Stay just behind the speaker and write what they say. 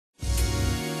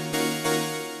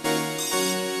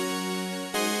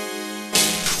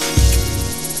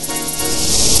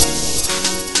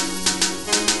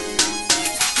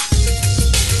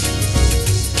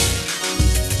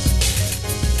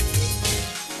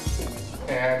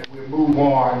and we'll move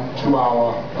on to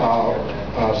our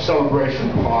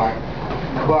celebration part.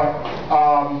 But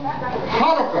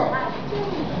Hannukah.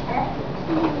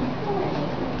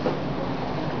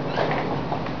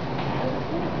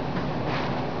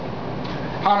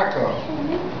 Hannukah.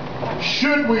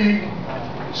 Should we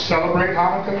celebrate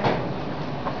Hannukah?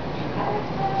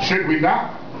 Should we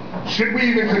not? Should we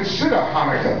even consider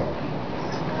Hannukah?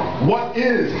 What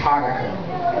is Hannukah?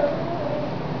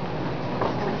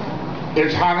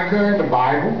 Is Hannukah in the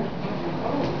Bible?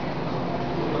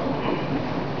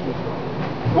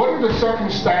 What are the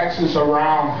circumstances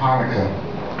around Hannukah?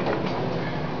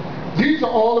 These are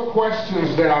all the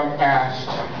questions that I've asked.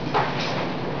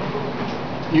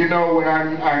 You know, when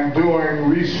I'm doing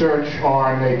research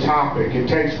on a topic, it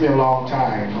takes me a long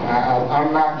time.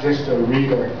 I'm not just a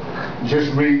reader,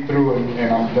 just read through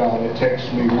and I'm done. It takes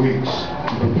me weeks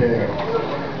to prepare.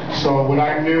 So when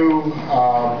I knew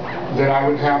that I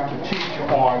would have to teach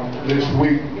on this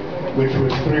week, which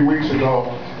was 3 weeks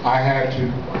ago,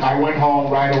 I went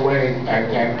home right away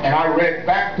and I read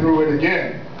back through it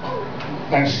again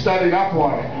and studied up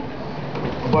on it.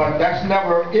 But that's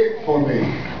never it for me.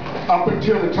 Up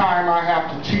until the time I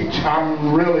have to teach,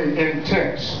 I'm really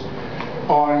intense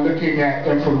on looking at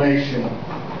information.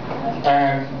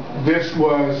 And this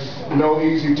was no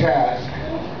easy task.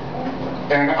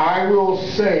 And I will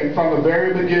say from the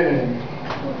very beginning,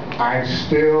 I'm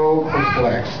still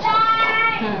perplexed.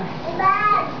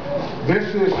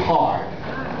 This is hard.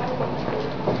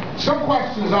 Some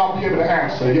questions I'll be able to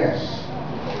answer, yes.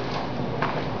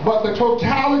 But the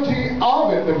totality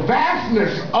of it, the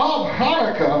vastness of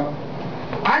Hannukah,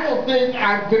 I don't think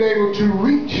I've been able to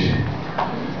reach.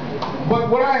 But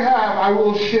what I have, I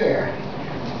will share.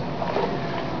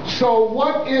 So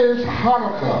what is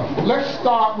Hannukah? Let's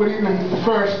start with even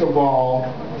first of all,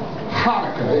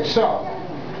 Hannukah itself.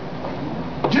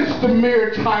 Just the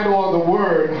mere title of the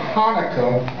word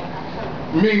Hannukah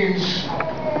means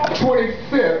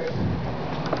 25th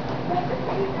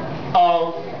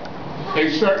of a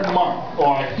certain month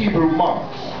or a Hebrew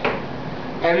month.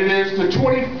 And it is the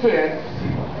 25th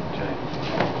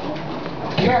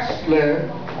Keslev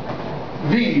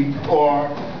Viv, or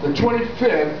the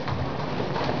 25th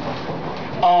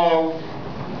of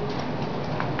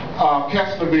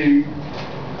Keslev Viv,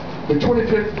 the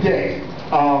 25th day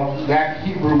of that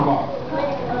Hebrew month.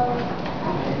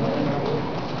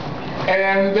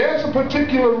 And there's a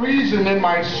particular reason in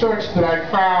my search that I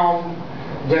found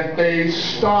that they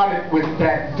started with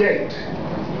that date.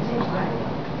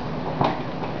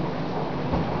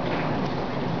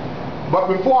 But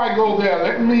before I go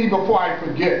there, before I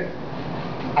forget,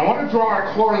 I want to draw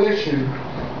a correlation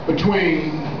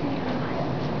between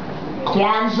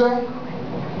Kwanzaa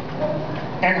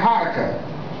and Hannukah.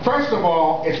 First of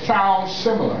all, it sounds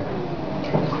similar.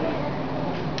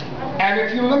 And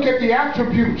if you look at the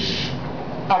attributes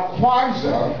of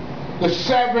Kwanzaa, the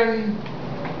 7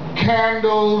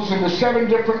 candles and the 7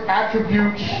 different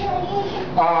attributes,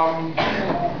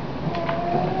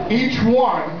 each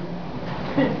one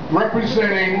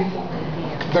representing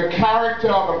the character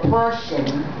of a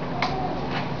person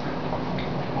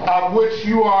of which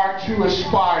you are to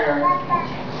aspire.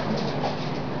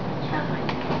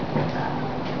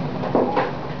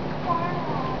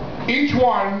 Each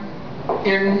one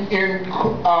in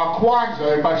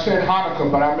Kwanzaa, if I said Hannukah,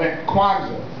 but I meant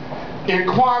Kwanzaa. In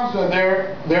Kwanzaa,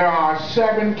 there are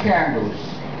 7 candles.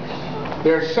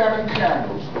 There are 7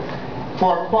 candles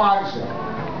for Kwanzaa.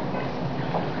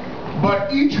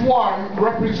 But each one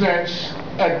represents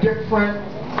a different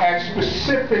and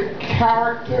specific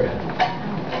character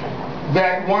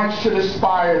that one should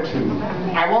aspire to.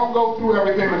 I won't go through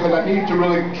everything because I need to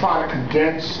really try to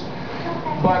condense.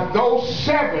 But those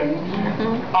 7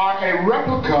 are a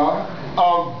replica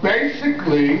of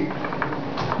basically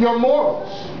your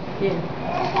morals.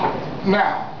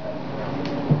 Now,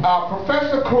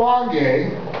 Professor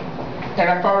Kwange, and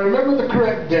if I remember the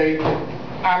correct date,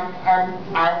 and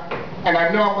I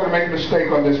know I'm going to make a mistake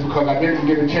on this because I didn't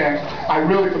get a chance. I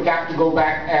really forgot to go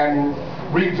back and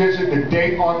revisit the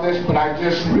date on this, but I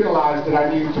just realized that I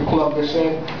needed to plug this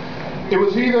in. It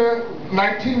was either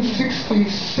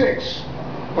 1966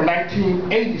 or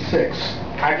 1986.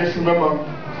 I just remember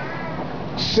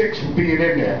 6 being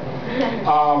in there.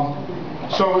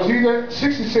 So it was either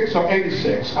 66 or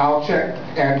 86. I'll check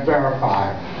and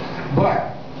verify.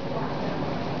 But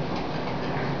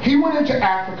he went into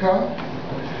Africa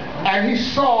and he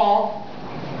saw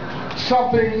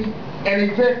something, an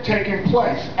event taking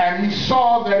place. And he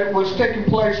saw that it was taking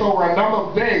place over a number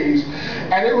of days.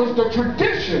 And it was the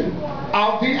tradition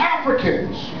of the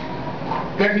Africans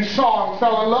that he saw and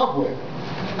fell in love with.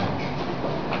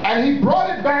 And he brought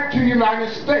it back to the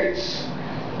United States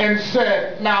and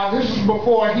said, now this is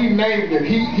before he named it.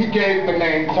 He gave the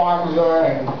name Kwanzaa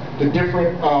and the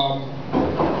different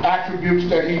attributes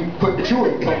that he put to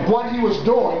it. But what he was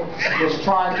doing was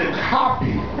trying to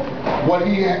copy what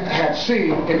he had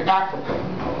seen in Africa.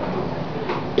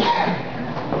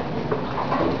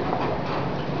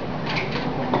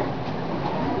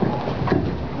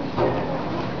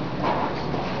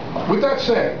 With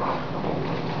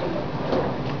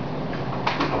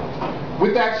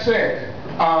that said,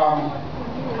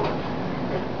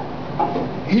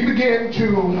 he began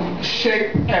to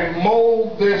shape and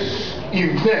mold this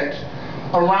event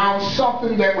around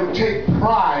something that would take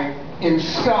pride in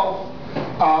self-esteem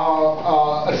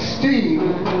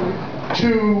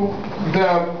to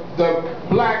the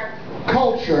black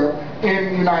culture in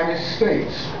the United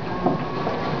States.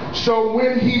 So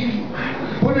when he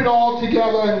put it all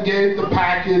together and gave the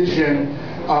package and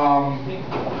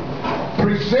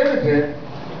presented it,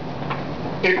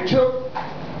 it took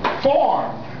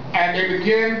form, and they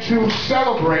began to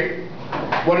celebrate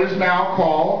what is now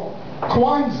called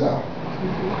Kwanzaa.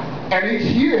 And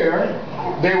each year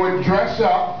they would dress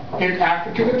up in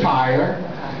African attire,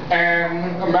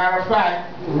 and a matter of fact,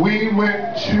 we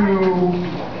went to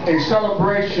a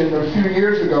celebration a few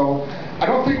years ago. I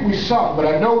don't think we sung, but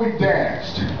I know we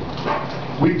danced.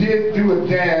 We did do a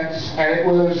dance, and it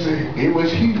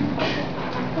was huge.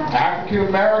 African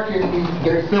American,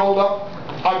 they filled up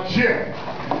a gym,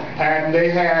 and they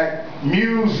had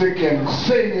music and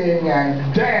singing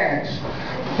and dance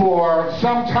for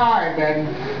some time, and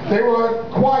they were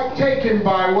quite taken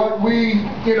by what we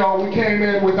came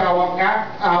in with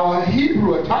our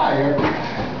Hebrew attire,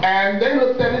 and they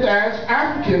looked at it as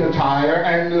African attire,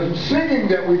 and the singing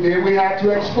that we did, we had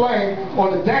to explain, or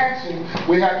the dancing,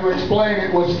 we had to explain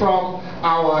it was from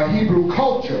our Hebrew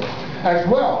culture as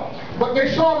well. But they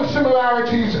saw the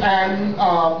similarities, and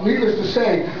needless to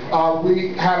say,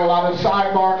 we had a lot of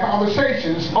sidebar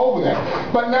conversations over that.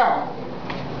 But now,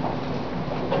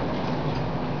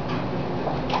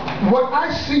 what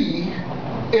I see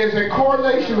is a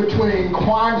correlation between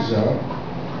Kwanzaa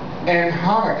and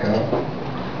Hannukah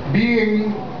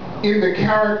being in the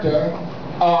character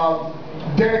of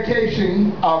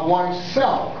dedication of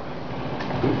oneself,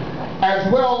 as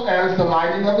well as the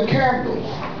lighting of the candles,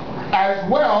 as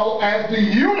well as the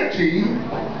unity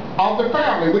of the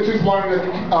family, which is one of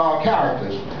the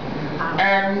characters,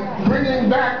 and bringing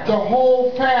back the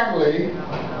whole family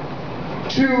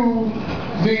to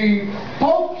the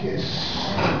focus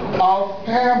of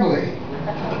family.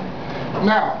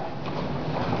 Now,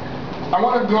 I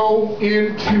want to go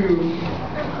into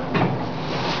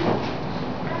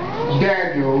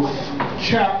Daniel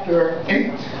chapter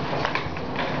 8.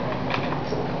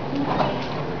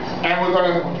 And we're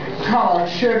going to kind of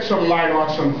shed some light on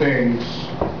some things.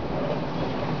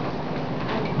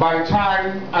 By the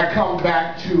time I come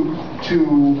back to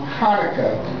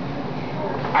Hannukah,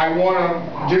 I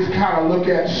want to just kind of look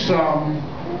at some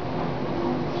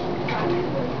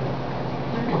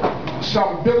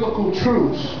biblical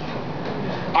truths.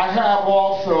 I have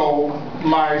also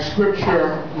my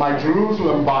scripture, my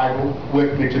Jerusalem Bible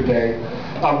with me today,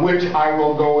 of which I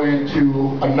will go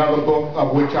into another book,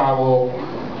 of which I will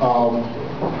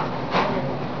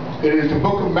it is the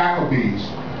book of Maccabees.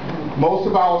 Most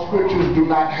of our scriptures do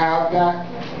not have that,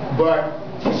 but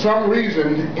for some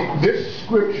reason this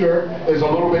scripture is a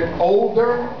little bit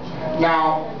older.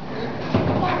 Now,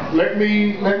 let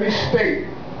me state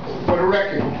for the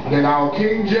record that our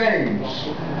King James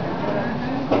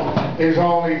is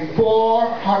only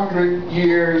 400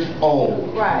 years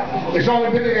old. Right. It's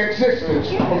only been in existence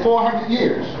for 400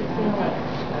 years.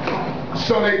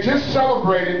 So they just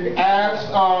celebrated, as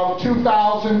of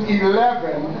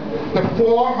 2011, the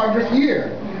 400th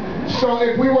year. So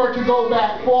if we were to go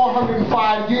back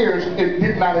 405 years, it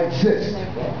did not exist.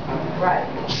 Right.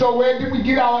 So where did we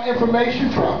get our information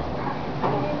from?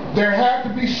 There had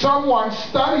to be someone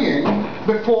studying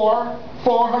before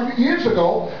 400 years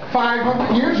ago,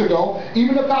 500 years ago,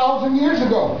 even 1,000 years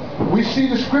ago. We see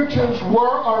the scriptures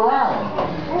were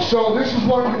around. So this is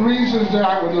one of the reasons that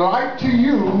I would like to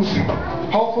use,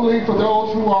 hopefully for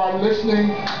those who are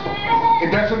listening, it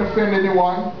doesn't offend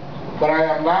anyone, but I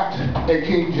am not a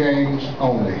King James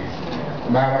only.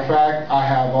 Matter of fact, I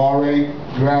have already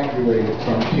graduated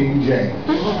from King James.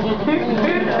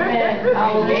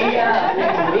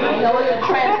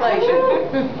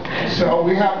 So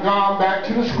we have gone back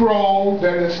to the scroll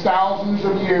that is thousands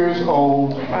of years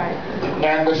old.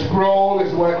 And the scroll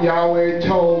is what Yahweh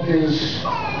told his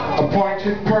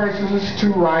appointed persons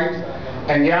to write,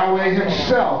 and Yahweh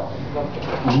himself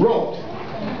wrote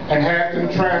and had them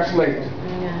translate.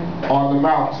 on the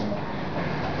mountain.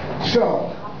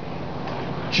 So,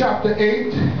 chapter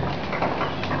 8.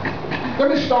 Let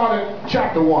me start at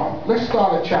chapter 1. Let's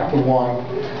start at chapter 1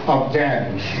 of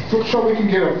Daniel, so we can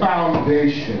get a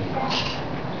foundation.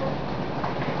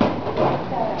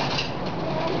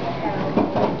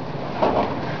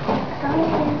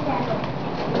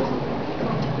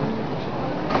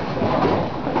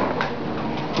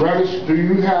 Brothers, do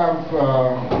you have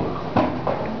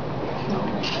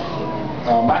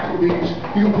Maccabees?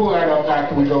 You can pull that up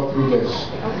after we go through this.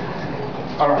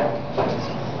 All right.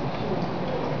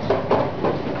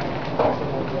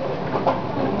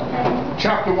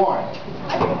 Chapter 1.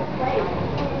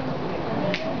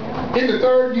 In the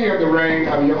third year of the reign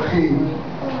of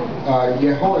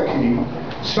Jehoiakim,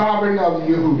 sovereign of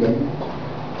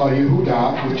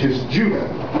Yehudah, which is Judah,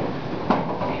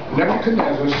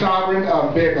 Nebuchadnezzar, sovereign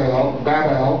of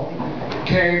Babel,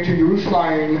 came to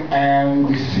Jerusalem and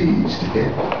besieged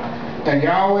it. And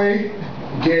Yahweh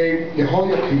gave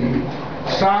Jehoiakim,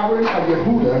 sovereign of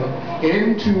Yehudah,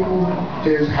 into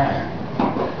his hand,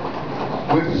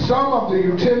 with some of the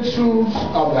utensils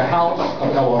of the house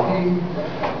of Elohim,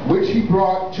 which he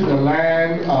brought to the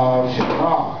land of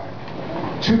Shinar,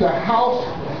 to the house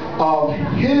of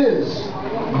his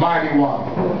mighty one.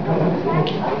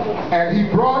 And he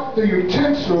brought the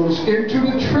utensils into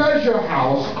the treasure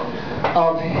house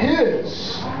of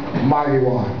his mighty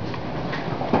one.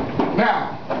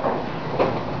 Now,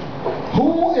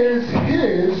 who is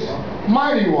his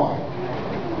mighty one?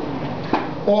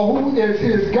 Or who is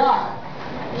his God?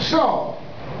 So,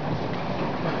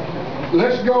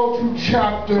 let's go to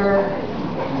chapter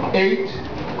 8.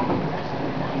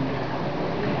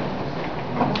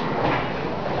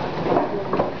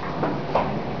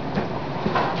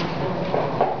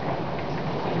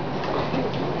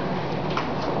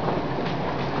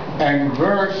 And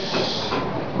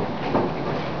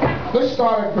let's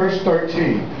start at verse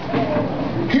 13.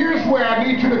 Here's where I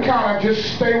need you to kind of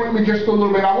just stay with me just a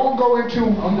little bit. I won't go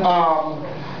into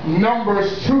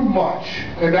numbers too much,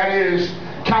 and that is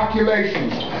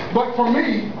calculations. But for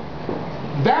me,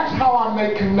 that's how I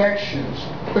make connections,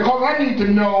 because I need to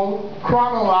know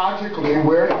chronologically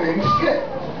where things fit.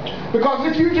 Because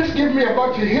if you just give me a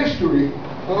bunch of history,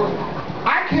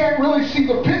 I can't really see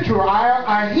the picture.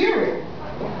 I hear it,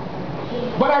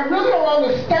 but I really don't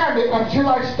understand it until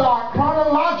I start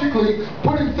chronologically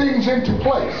putting things into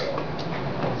place.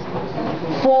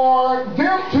 For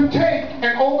them to take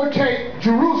and overtake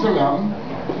Jerusalem,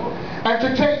 and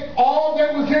to take all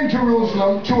that was in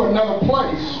Jerusalem to another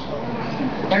place,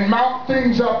 and mount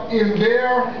things up in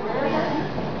their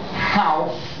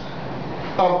house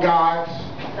of God's.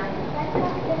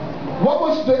 What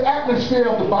was the atmosphere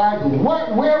of the Bible?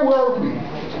 Where were we?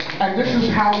 And this is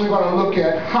how we're going to look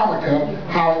at Hannukah,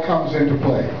 how it comes into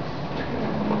play.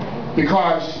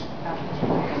 Because,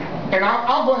 and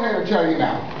I'll go ahead and tell you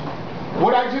now,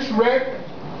 what I just read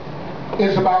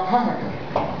is about Hannukah.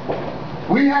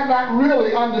 We have not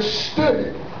really understood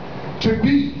it to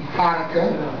be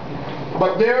Hannukah,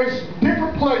 but there's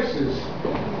different places.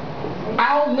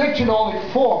 I'll mention only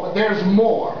 4, but there's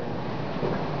more.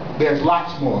 There's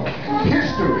lots more.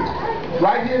 History,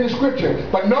 right here in the scripture.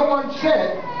 But no one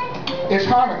said it's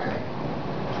Hannukah.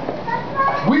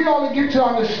 We only get to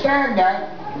understand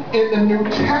that in the New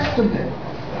Testament,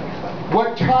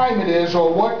 what time it is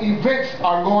or what events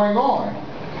are going on.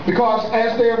 Because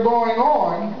as they are going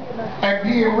on and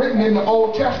being written in the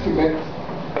Old Testament,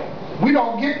 we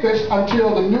don't get this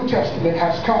until the New Testament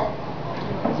has come.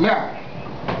 Now,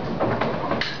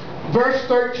 verse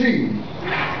 13.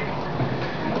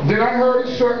 Then I heard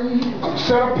a certain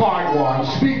set-apart one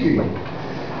speaking,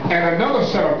 and another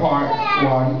set-apart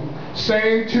one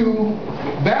saying to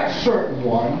that certain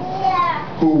one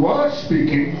who was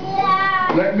speaking,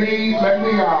 let me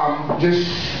just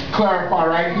clarify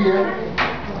right here.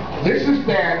 This is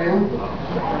Daniel.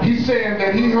 He's saying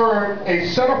that he heard a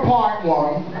set-apart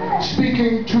one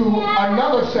speaking to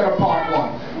another set-apart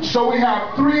one. So we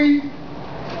have 3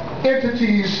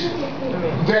 entities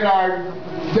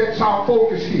that's our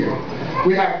focus here.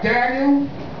 We have Daniel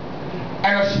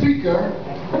and a speaker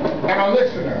and a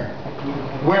listener.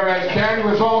 Whereas Daniel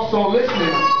is also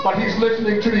listening, but he's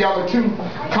listening to the other 2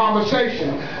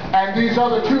 conversation. And these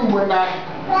other 2 were not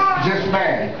just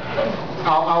mad.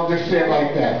 I'll just say it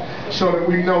like that, so that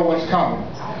we know what's coming.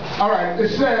 All right, it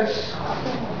says,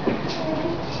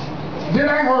 then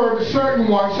I heard a certain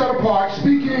one set apart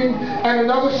speaking, and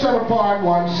another set apart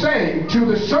one saying to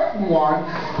the certain one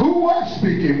who was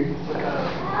speaking,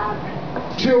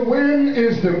 till when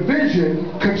is the vision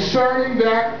concerning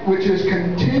that which is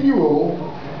continual,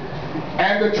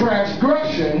 and the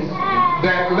transgression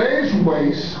that lays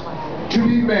waste to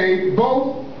be made,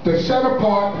 both the set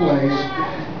apart place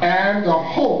and the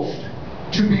host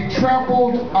to be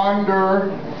trampled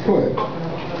under foot.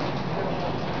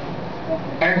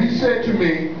 And he said to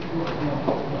me,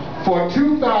 for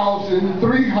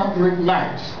 2,300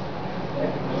 nights,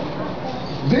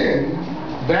 then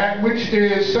that which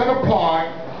is set apart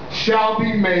shall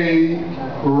be made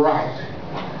right.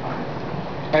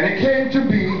 And it came to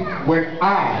be, when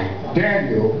I,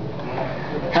 Daniel,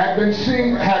 had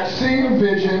seen a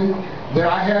vision that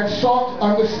I had sought to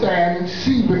understand, and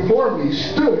see before me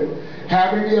stood,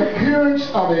 having the appearance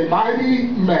of a mighty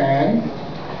man,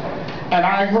 and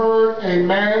I heard a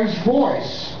man's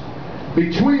voice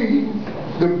between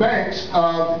the banks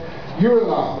of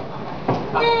Urilah,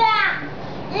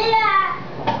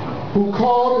 who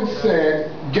called and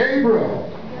said, Gabriel,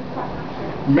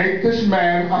 make this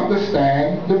man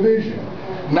understand the vision.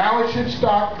 Now it should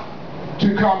start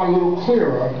to come a little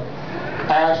clearer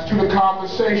as to the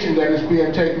conversation that is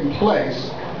being taken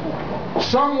place.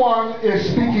 Someone is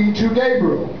speaking to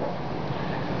Gabriel,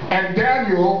 and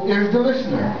Daniel is the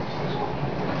listener.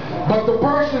 But the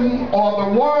person, or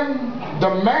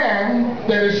the man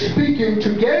that is speaking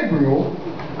to Gabriel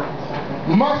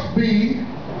must be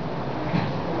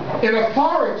an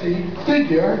authority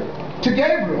figure to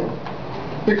Gabriel,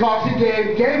 because he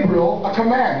gave Gabriel a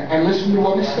command. And listen to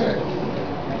what he said.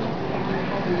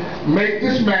 Make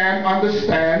this man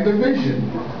understand the vision.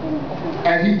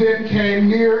 And he then came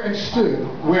near and stood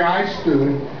where I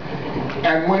stood.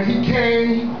 And when he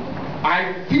came,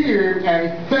 I feared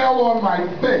and fell on my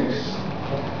face.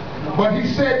 But he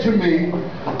said to me,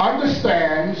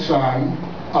 understand, son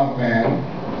of man,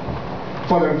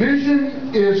 for the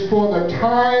vision is for the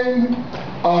time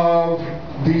of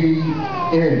the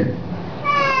end.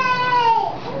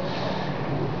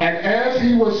 And as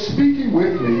he was speaking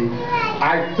with me,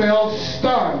 I fell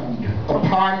stunned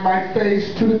upon my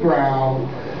face to the ground,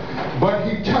 but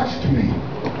he touched me,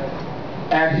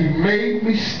 and he made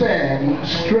me stand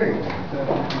straight,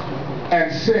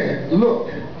 and said,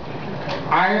 look,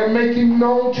 I am making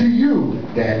known to you,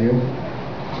 Daniel,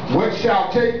 what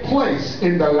shall take place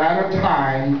in the latter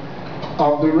time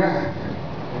of the wrath.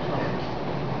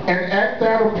 And at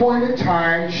that appointed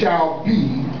time shall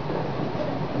be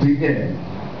the end.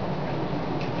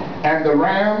 And the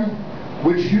ram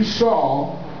which you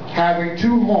saw having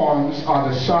two horns are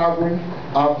the sovereign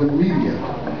of the Mede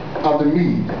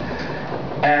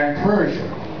and Persia.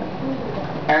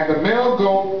 And the male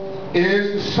goat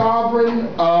is the sovereign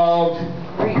of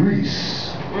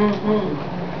Greece.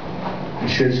 It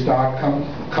should start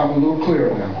come a little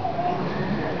clearer now.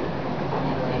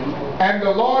 And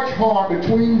the large horn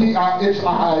between its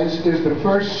eyes is the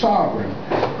first sovereign.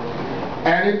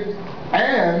 And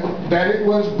that it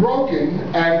was broken,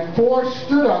 and four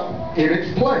stood up in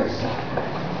its place,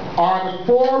 are the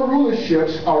four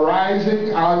rulerships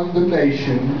arising out of the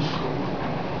nations,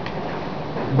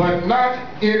 but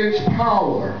not in its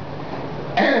power,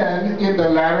 and in the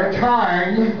latter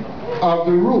time of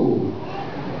the rule,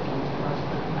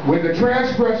 when the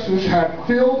transgressors have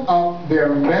filled up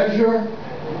their measure,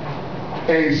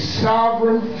 a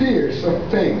sovereign fierce of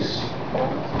face,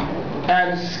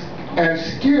 and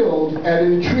skilled at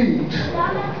intrigues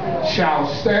shall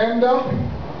stand up,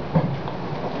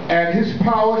 and his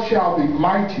power shall be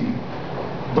mighty,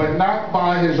 but not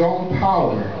by his own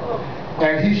power,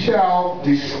 and he shall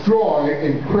destroy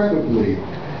incredibly,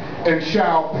 and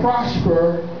shall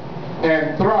prosper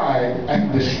and thrive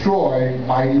and destroy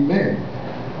mighty men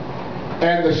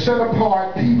and the set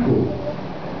apart people,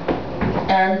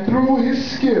 and through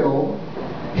his skill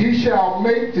he shall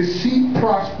make deceit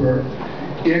prosper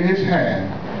in his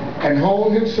hand, and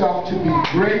hold himself to be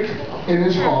great in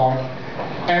his heart,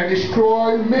 and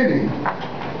destroy many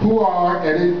who are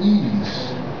at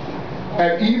ease,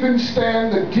 and even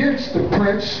stand against the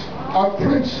prince of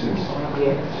princes.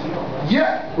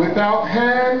 Yet without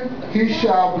hand he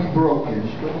shall be broken.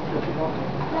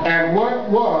 And what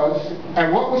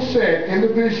was said in the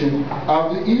vision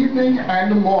of the evening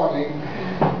and the morning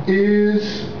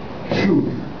is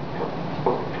truth.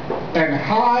 And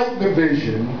hide the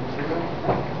vision,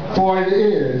 for it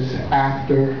is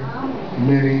after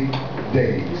many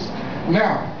days.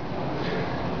 Now,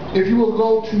 if you will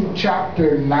go to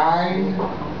chapter 9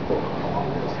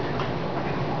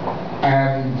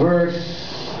 and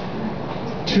verse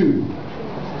 2.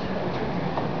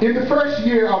 In the first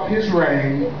year of his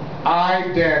reign,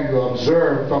 I, Daniel,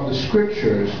 observed from the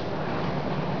scriptures.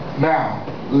 Now,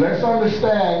 let's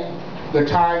understand the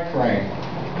time frame.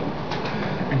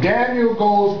 Daniel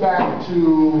goes back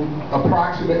to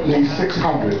approximately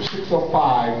 600.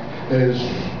 605 is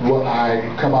what I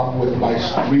come up with my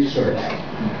research.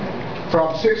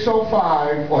 from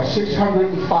 605 or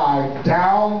 605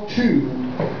 down to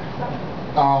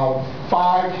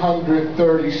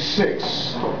 536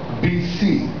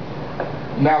 BC.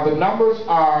 Now the numbers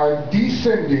are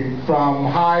descending from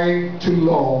high to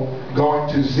low, going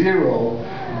to zero,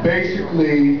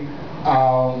 basically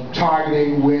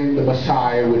targeting when the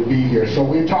Messiah would be here. So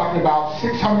we're talking about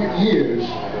 600 years,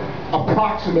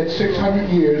 approximate 600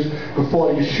 years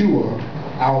before Yeshua,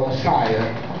 our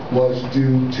Messiah, was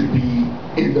due to be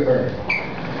in the earth.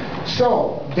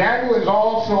 So Daniel is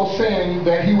also saying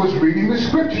that he was reading the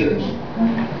scriptures.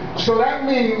 So that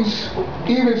means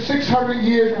even 600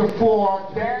 years before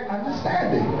Daniel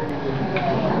understanding.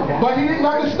 But he didn't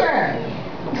understand.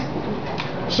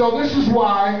 So this is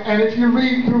why, and if you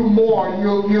read through more,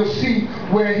 you'll see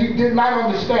where he did not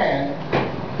understand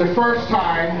the first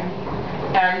time,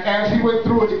 and as he went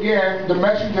through it again, the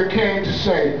messenger came to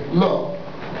say, look,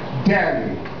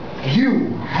 Daniel,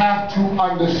 you have to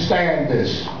understand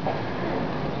this.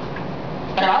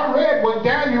 And I read what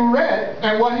Daniel read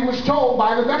and what he was told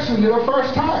by the messenger the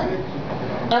first time.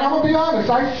 And I'm going to be honest,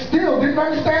 I still didn't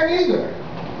understand either.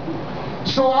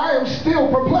 So I am still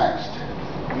perplexed.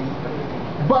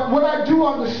 But what I do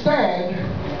understand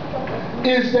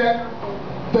is that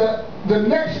the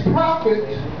next prophet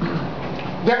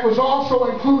that was also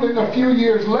included a few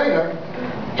years later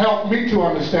helped me to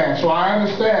understand. So I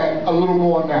understand a little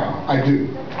more now. I do.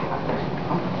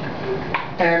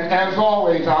 And as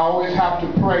always, I always have to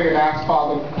pray and ask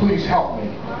Father, please help me,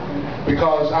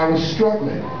 because I was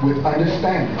struggling with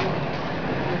understanding.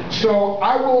 So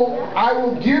I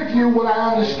will give you what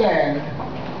I understand,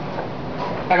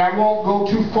 and I won't go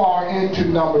too far into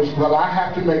numbers, but I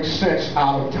have to make sense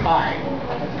out of time.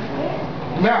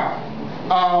 Now,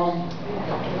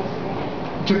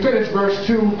 to finish verse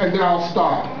 2, and then I'll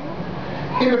start.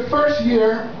 In the first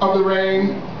year of the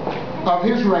reign of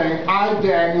his reign, I,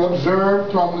 Daniel,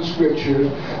 observed from the scriptures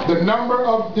the number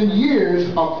of the years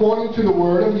according to the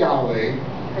word of Yahweh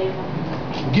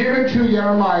given to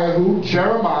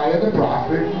Jeremiah the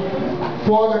prophet,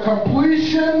 for the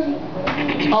completion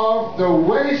of the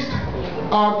waste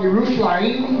of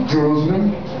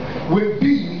Jerusalem would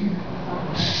be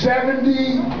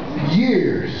 70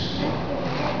 years.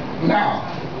 Now,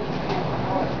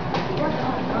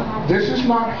 this is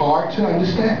not hard to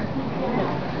understand.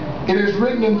 It is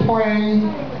written in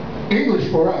plain English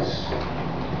for us,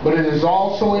 but it is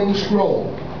also in the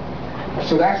scroll.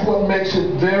 So that's what makes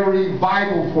it very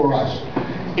vital for us.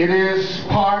 It is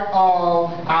part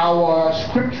of our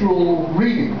scriptural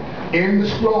reading in the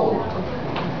scroll.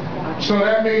 So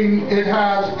that means it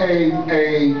has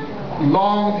a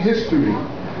long history.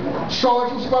 So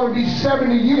if it's going to be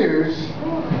 70 years,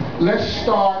 let's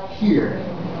start here.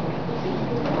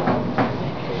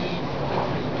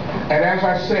 And as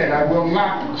I said, I will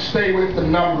not stay with the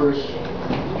numbers,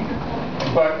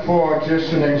 but for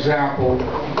just an example,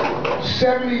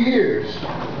 70 years,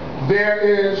 there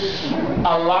is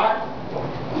a lot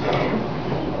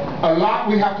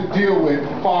we have to deal with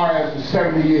as far as the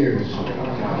 70 years.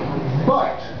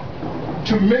 But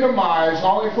to minimize,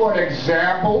 only for an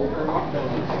example,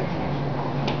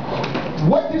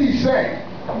 what did he say?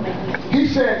 He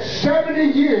said 70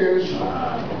 years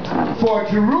for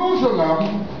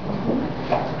Jerusalem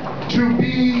to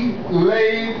be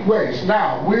laid waste.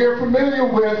 Now, we're familiar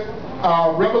with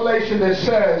Revelation that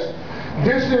says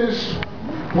this is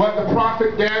what the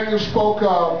prophet Daniel spoke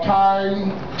of,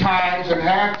 times, and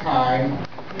half time.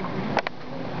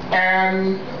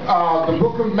 And the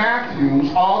book of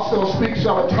Matthew also speaks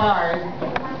of a time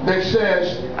that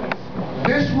says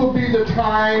this will be the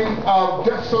time of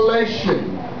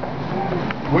desolation,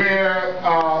 where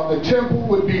the temple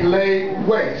would be laid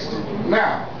waste.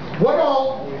 Now, what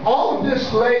all of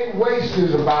this laid waste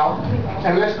is about,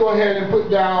 and let's go ahead and put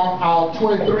down our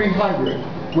 2300,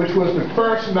 which was the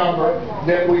first number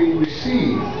that we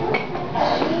received.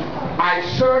 I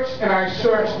searched and I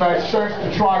searched and I searched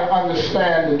to try to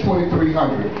understand the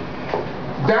 2300.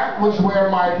 That was where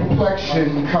my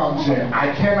perplexion comes in.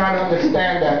 I cannot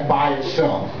understand that by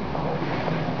itself.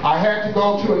 I had to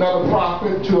go to another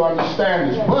prophet to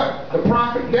understand this. But the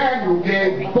prophet Daniel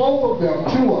gave both of them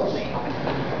to us.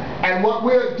 And what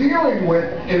we're dealing with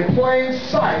in plain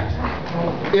sight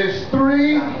is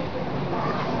 3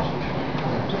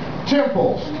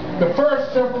 temples. The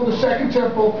first temple, the second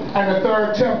temple, and the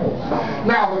third temple.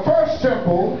 Now, the first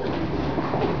temple,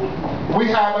 we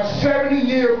have a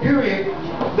 70-year period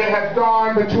that has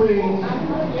gone between,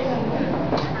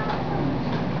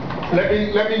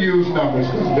 let me use numbers,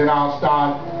 because then I'll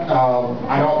start,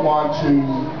 I don't want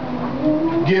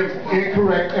to give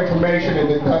incorrect information and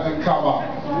it doesn't come up.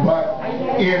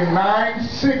 But in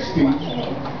 960,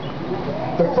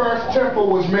 the first temple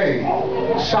was made,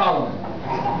 Solomon.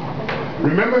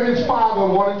 Remember, his father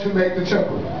wanted to make the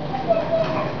temple.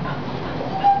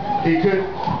 He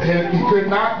could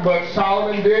not, but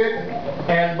Solomon did.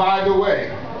 And by the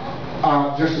way,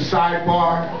 just a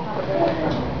sidebar,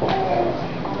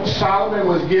 Solomon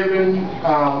was given,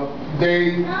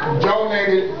 they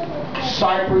donated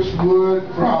cypress wood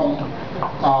from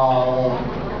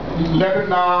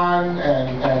Lebanon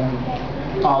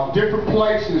and different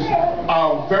places,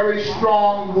 very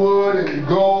strong wood and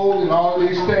gold and all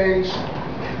these things.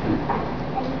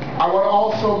 I want to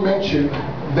also mention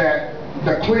that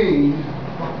the Queen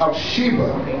of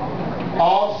Sheba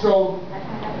also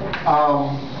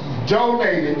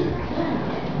donated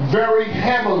very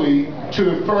heavily to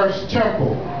the first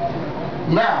temple.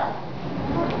 Now,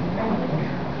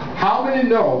 how many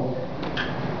know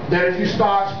that if you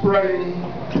start spreading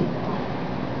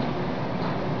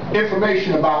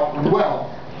information about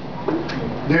wealth,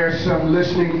 there's some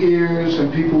listening ears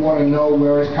and people want to know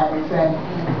where it's coming from?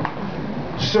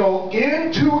 So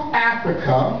into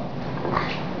Africa,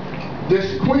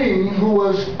 this queen who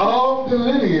was of the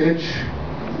lineage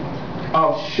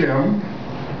of Shem,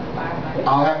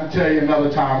 I'll have to tell you another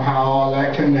time how all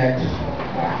that connects,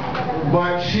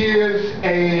 but she is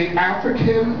an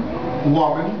African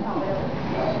woman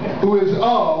who is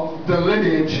of the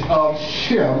lineage of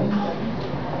Shem,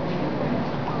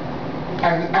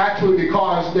 and actually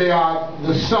because they are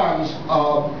the sons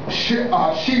of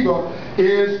Sheba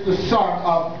is the son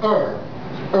of Ur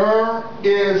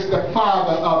is the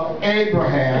father of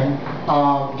Abraham,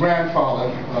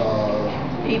 grandfather,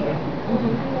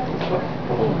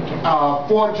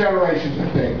 4 generations I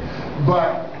think,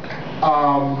 but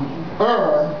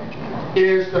Ur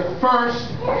is the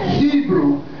first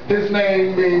Hebrew. His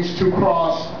name means to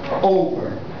cross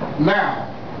over. Now,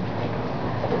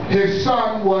 his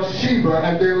son was Sheba,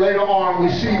 and then later on we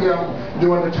see them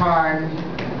during the time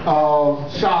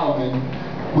of Solomon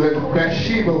with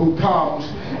Bathsheba, who comes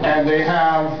and they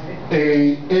have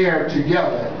an heir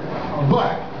together.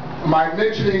 But my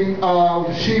mentioning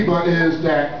of Sheba is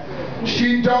that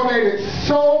she donated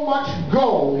so much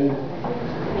gold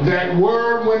that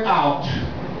word went out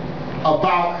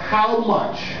about how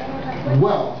much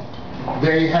wealth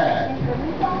they had.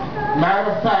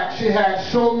 Matter of fact, she had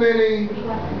so many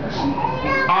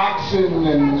oxen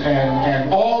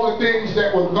and all the things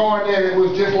that were going in, it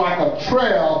was just like a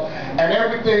trail, and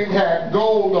everything had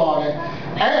gold on it.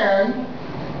 And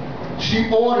she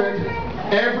ordered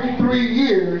every 3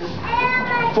 years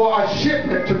for a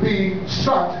shipment to be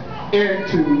sent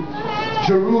into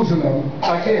Jerusalem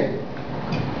again.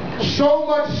 So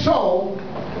much so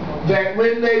that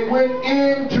when they went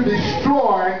in to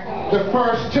destroy the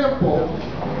first temple,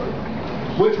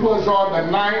 which was on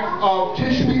the 9th of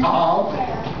Tishri Av,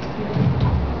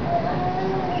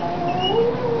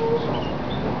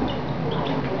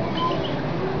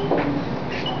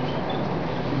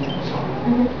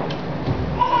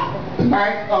 the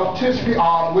 9th of Tishri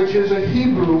Av, which is a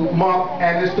Hebrew month,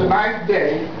 and it's the 9th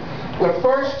day, the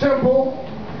first temple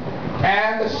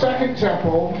and the second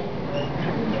temple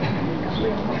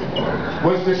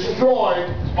was destroyed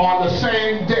on the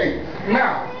same date.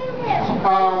 Now,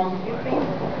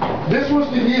 this was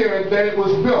the year that it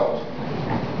was built,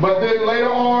 but then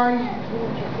later on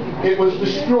it was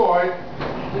destroyed.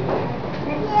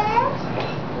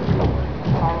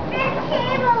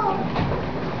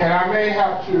 And I may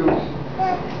have to,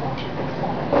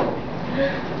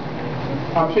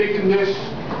 I'm thinking this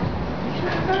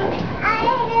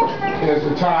is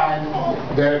the time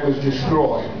that it was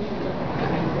destroyed.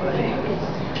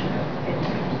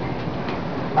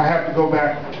 I have to go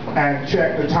back and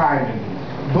check the timing.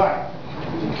 But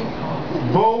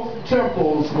both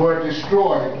temples were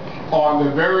destroyed on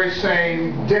the very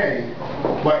same day,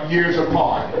 but years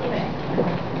apart.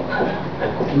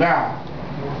 Now,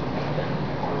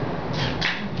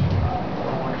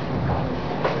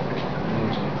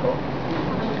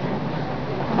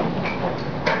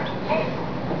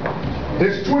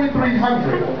 it's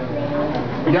 2300.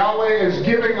 Yahweh is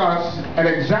giving us an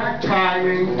exact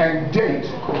timing and date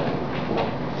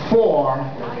for,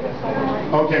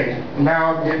 okay,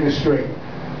 now I'm getting this straight.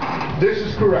 This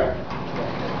is correct.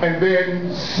 And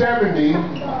then 70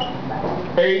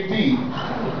 AD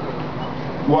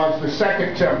was the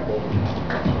second temple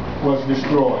was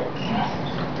destroyed.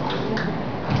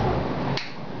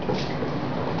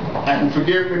 And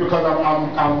forgive me because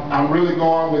I'm really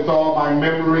going with all my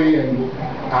memory, and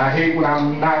I hate when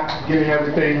I'm not getting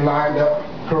everything lined up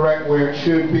correct where it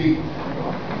should be.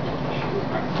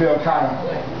 I feel kind of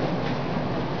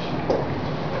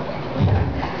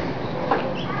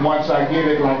once I get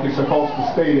it like it's supposed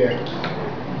to stay there.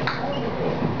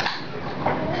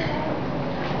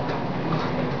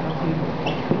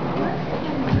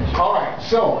 All right,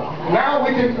 so now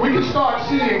we can start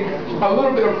seeing a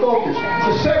little bit of focus.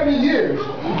 For 70 years,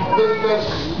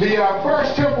 the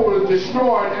first temple was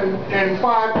destroyed in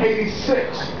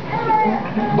 586,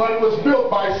 but it was built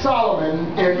by Solomon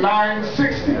in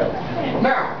 960.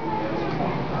 Now,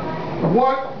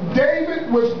 what Daniel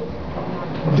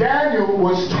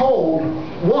was told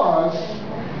was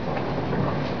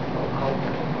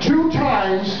 2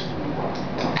 times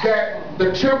that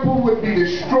the temple would be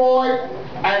destroyed,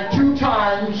 and 2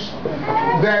 times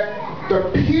that the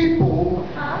people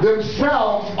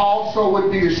themselves also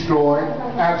would be destroyed,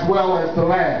 as well as the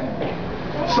land.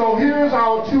 So here's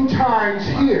our 2 times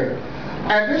here.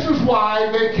 And this is why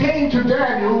they came to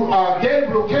Daniel,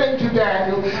 Gabriel came to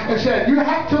Daniel and said, you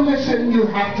have to listen, you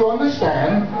have to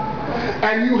understand,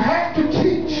 and you have to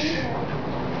teach.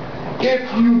 If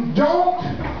you don't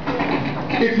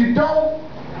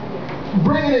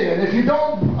bring it in, if you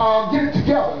don't get it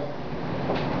together,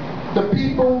 the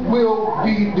people will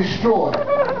be destroyed.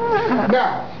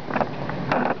 Now,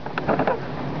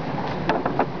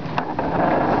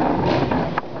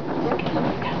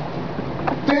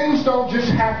 things don't just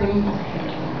happen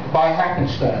by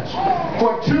happenstance.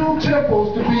 For 2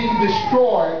 temples to be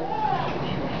destroyed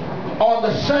on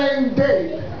the same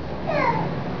date,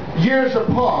 years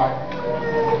apart,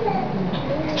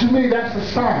 to me that's a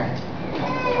sign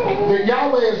that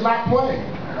Yahweh is not playing.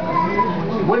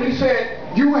 When he said,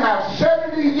 you have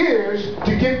 70 years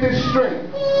to get this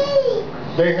straight,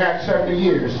 they had 70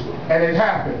 years, and it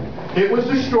happened. It was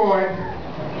destroyed,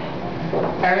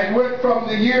 and it went from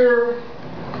the year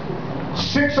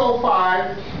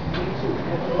 605,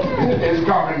 it's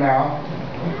coming now,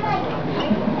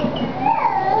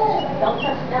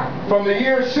 from the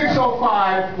year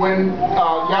 605, when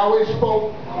Yahweh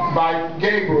spoke by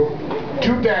Gabriel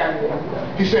to Daniel,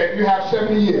 he said, you have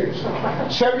 70 years.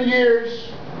 70 years,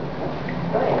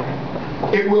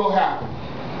 it will happen.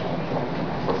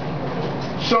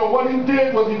 So what he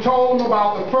did was he told him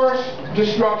about the first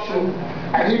destruction,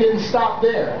 and he didn't stop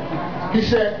there. He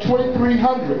said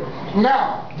 2300.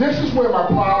 Now, this is where my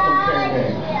problem came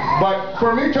in. But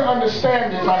for me to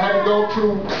understand this, I had to go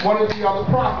to one of the other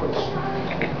prophets,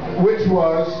 which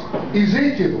was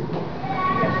Ezekiel.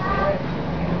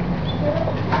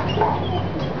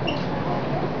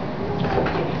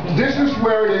 This is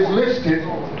where it is listed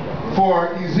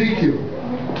for Ezekiel.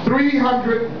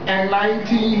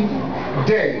 319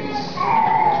 days.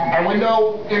 And we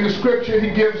know in the scripture he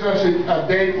gives us a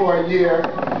day for a year.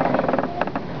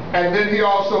 And then he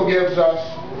also gives us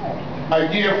a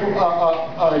year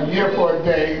for a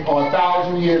day, or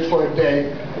 1,000 years for a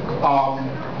day.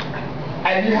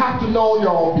 And you have to know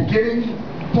your beginning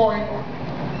point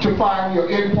to find your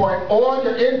end point, or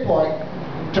your end point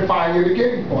to find your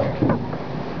beginning point.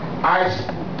 I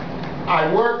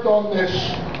worked on this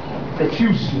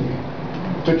profusely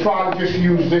to try to just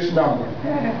use this number.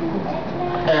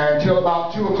 And until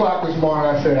about 2 o'clock this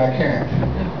morning, I said, I can't.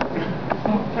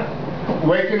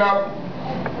 Waking up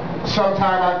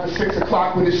sometime after 6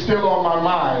 o'clock, but it's still on my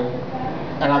mind,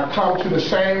 and I come to the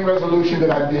same resolution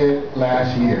that I did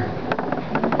last year.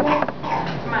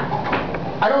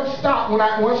 I don't stop.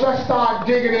 Once I start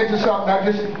digging into something, I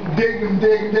just dig and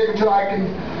dig and dig until I can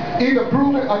either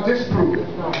prove it or disprove it.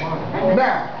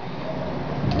 Now,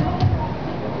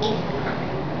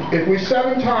 if we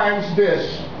 7 times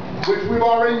this, which we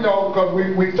already know because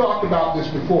we've talked about this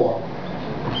before,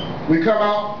 we come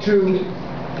out to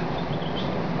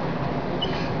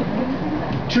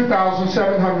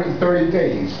 2,730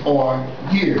 days or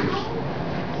years.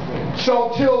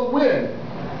 So till when?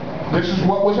 This is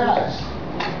what was asked.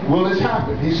 Will this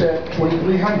happen? He said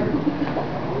 2,300.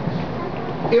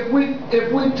 If we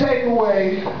take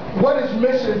away what is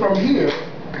missing from here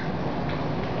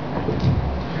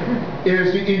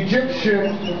is the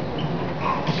Egyptian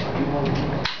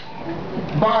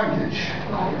bondage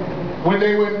when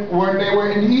they were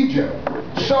in Egypt.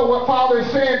 So what Father is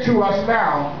saying to us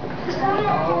now,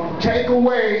 take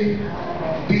away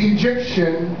the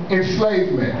Egyptian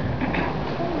enslavement.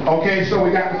 Okay, so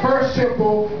we got the first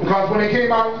temple, because when they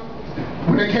came out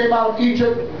of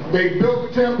Egypt, they built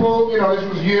the temple. You know, this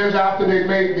was years after they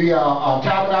made the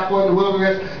tabernacle in the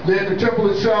wilderness, then the temple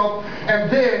itself, and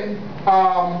then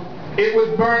it was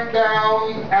burnt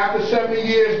down after 70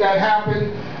 years. That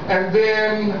happened, and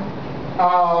then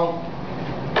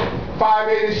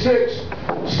 586,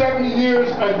 70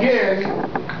 years again,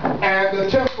 and the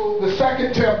temple, the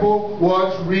second temple,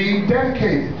 was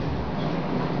rededicated.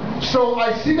 So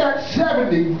I see that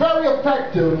 70 very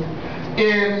effective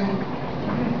in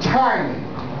timing.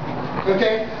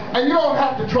 Okay? And you don't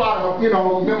have to try to,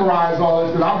 memorize all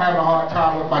this, because I'm having a hard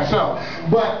time with myself.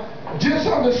 But just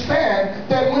understand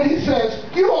that when he says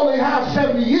you only have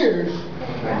 70 years,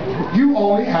 you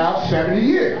only have 70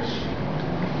 years.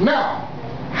 Now,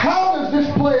 how does this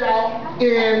play out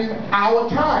in our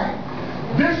time?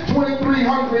 This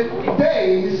 2,300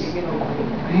 days,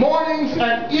 mornings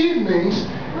and evenings,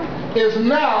 is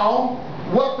now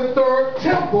what the third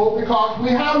temple, because we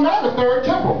have not a third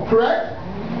temple, correct?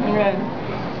 Amen.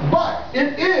 But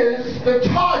it is the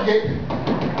target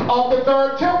of the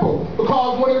third temple,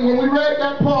 because when we read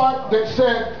that part that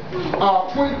said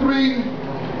 23,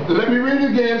 let me read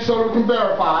it again so we can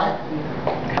verify.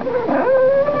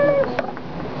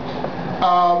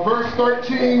 Verse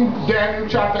 13, Daniel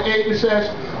chapter 8, it says,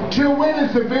 till when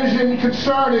is the vision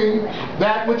concerning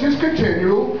that which is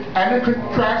continual, and the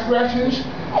transgressions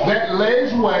that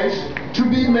lays waste to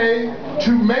be made,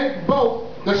 to make both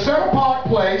the set apart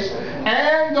place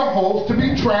and the host to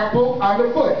be trampled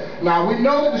underfoot. Now we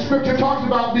know that the scripture talks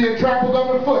about being trampled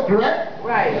underfoot, correct?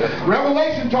 Right.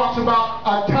 Revelation talks about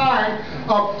a time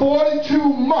of 42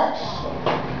 months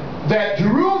that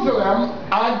Jerusalem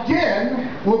again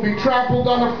will be trampled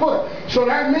underfoot. So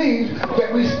that means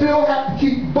that we still have to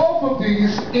keep both of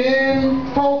these in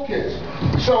focus.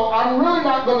 So I'm really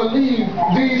not going to leave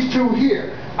these two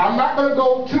here. I'm not going to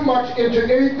go too much into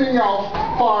anything else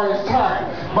as far as time.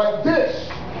 But this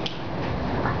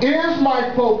is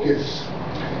my focus.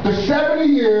 The 70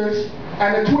 years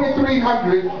and the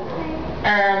 2,300,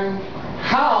 and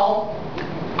how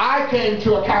I came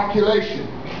to a calculation.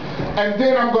 And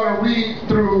then I'm going to read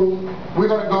through, we're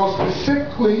going to go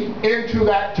specifically into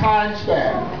that time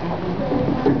span.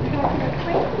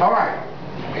 All right.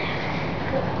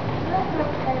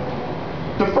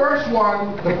 The first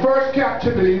one, the first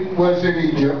captivity was in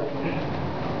Egypt.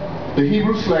 The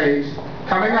Hebrew slaves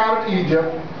coming out of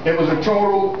Egypt, it was a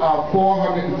total of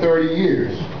 430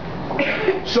 years.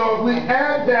 So if we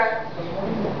add that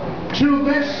to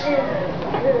this,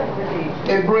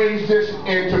 it brings this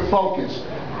into focus.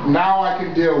 Now I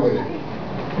can deal with it.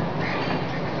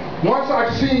 Once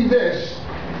I've seen this,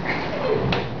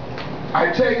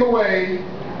 I take away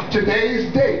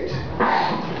today's date.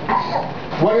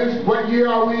 What year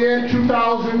are we in?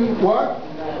 2000 what?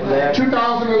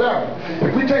 2011.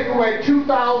 If we take away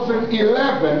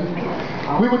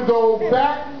 2011, we would go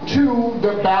back to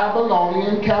the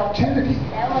Babylonian captivity.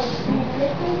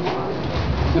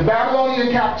 The Babylonian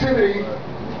captivity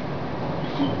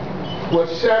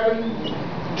was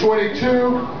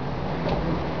 722.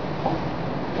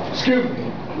 Excuse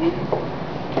me.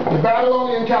 The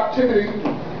Babylonian captivity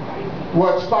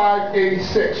was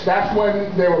 586. That's when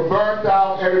they were burnt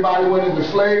out. Everybody went into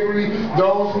slavery.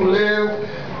 Those who lived,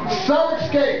 some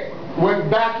escaped, went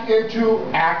back into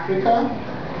Africa.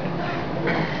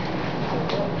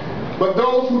 But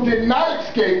those who did not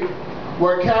escape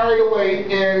were carried away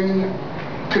in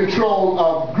control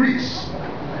of Greece.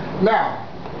 Now,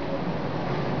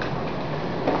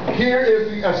 here is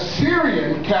the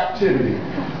Assyrian captivity.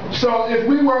 So if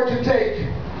we were to take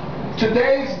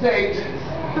today's date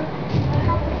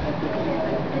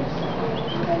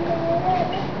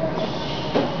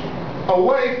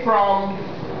away from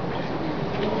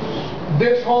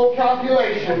this whole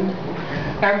calculation,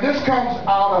 and this comes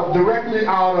directly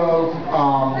out of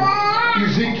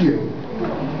Ezekiel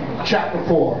chapter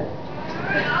 4.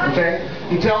 Okay?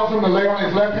 He tells him to lay on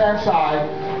his left-hand side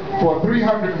for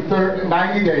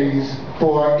 390 days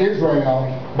for Israel,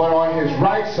 but on his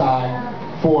right side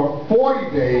for 40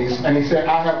 days, and he said,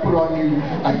 I have put on you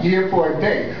a year for a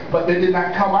day. But they did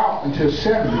not come out until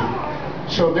 70.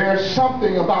 So there's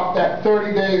something about that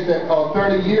 30 days, that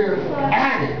 30 years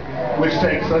added, which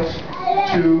takes us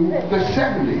to the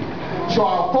 70. So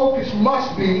our focus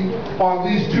must be on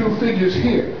these two figures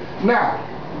here. Now,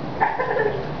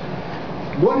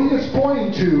 what he is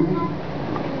pointing to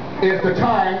is the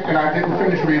time, and I didn't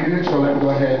finish reading it, so let me go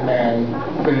ahead and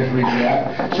finish reading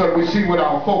that, so that we see what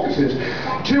our focus is.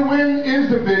 To when is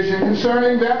the vision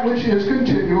concerning that which is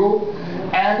continual,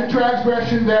 and the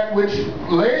transgression that which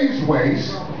lays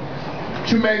waste,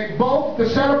 to make both the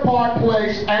set apart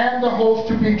place and the host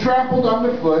to be trampled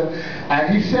underfoot. And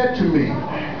he said to me,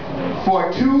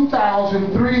 for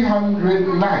 2,300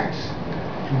 nights,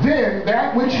 then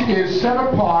that which is set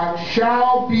apart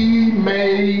shall be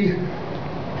made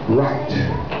right.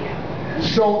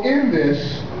 So in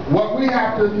this, what we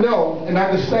have to know and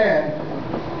understand,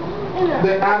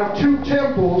 that out of two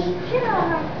temples,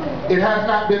 it has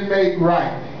not been made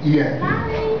right yet.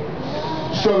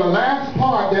 So the last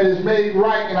part that is made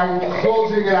right, and I'm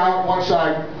closing it out once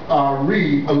I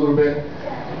read a little bit,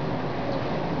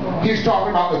 He's talking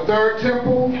about the third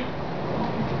temple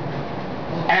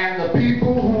and the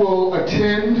people who will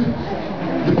attend,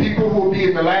 the people who will be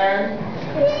in the land,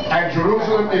 and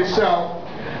Jerusalem itself,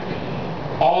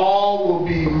 all will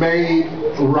be made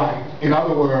right. In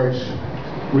other words,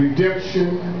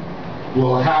 redemption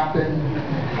will happen,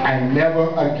 and never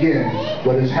again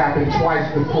what has happened twice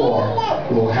before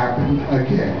will happen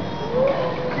again.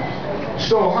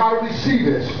 So how do we see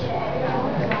this?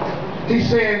 He's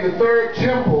saying the third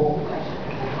temple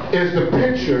is the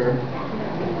picture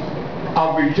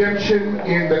of redemption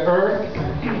in the earth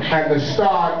and the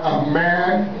start of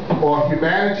man or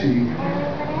humanity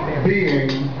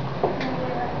being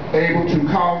able to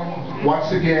come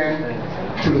once again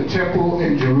to the temple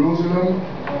in Jerusalem,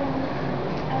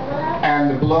 and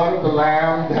the blood of the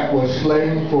Lamb that was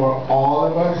slain for all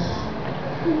of us,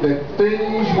 that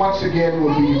things once again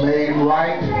will be made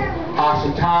right.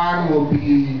 Hasatan will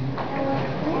be,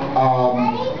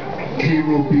 he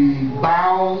will be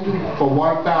bound for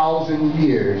 1,000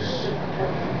 years.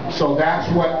 So that's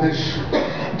what this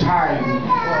time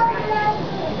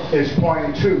is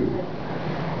pointing to.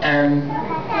 And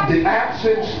the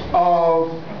absence of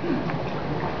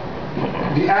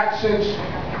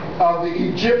the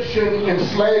Egyptian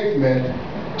enslavement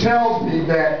tells me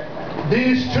that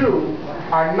these two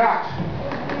are not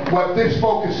what this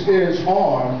focus is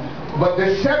on, but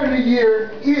the 70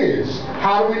 year is.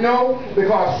 How do we know?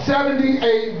 Because 70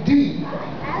 AD,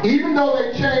 even though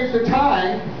they changed the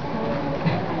time,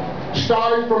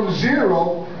 starting from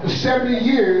 0 to 70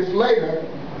 years later,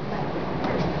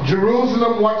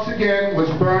 Jerusalem once again was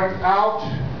burnt out,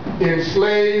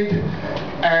 enslaved,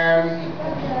 and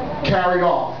carried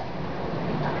off.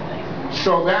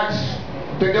 So that's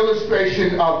the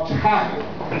illustration of time.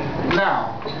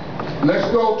 Now, let's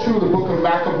go to the book of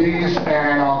Maccabees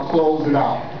and I'll close it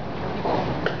out.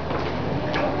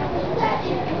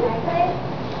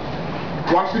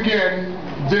 Once again,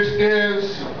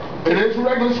 it is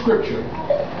regular scripture,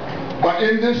 but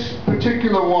in this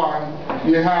particular one,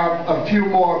 you have a few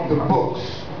more of the books.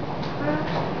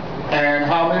 And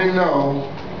how many know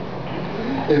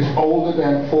it's older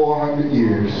than 400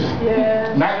 years?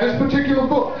 Yeah. Not this particular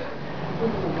book,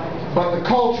 but the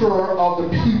culture of the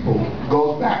people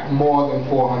goes back more than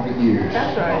 400 years.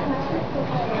 That's right.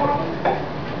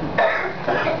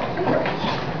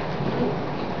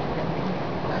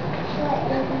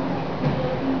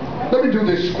 Let me do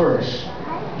this first,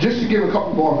 just to give a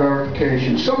couple more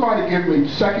verifications. Somebody give me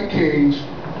 2 Kings,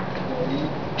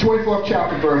 24th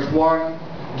chapter, verse 1,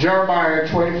 Jeremiah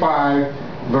 25,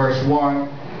 verse 1,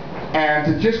 and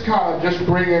to just kind of just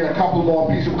bring in a couple more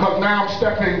pieces, because now I'm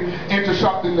stepping into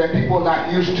something that people are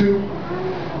not used to.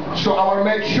 So I want to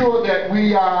make sure that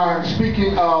we are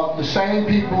speaking of the same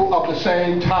people of the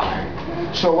same time.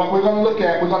 So what we're going to look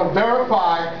at, we're going to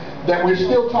verify that we're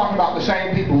still talking about the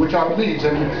same people, which are the Medes.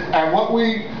 And what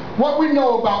we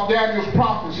know about Daniel's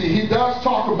prophecy, he does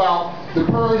talk about the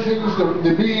Persians,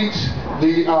 the Medes,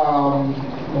 the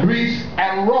Greece,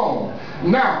 and Rome.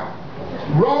 Now,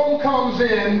 Rome comes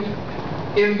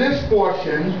in this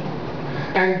portion,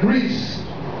 and Greece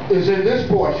is in this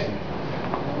portion.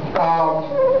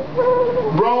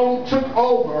 Rome took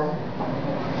over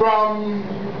from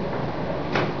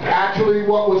actually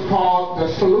what was called the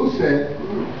Seleucid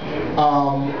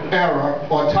era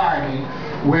or time,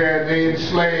 where they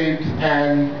enslaved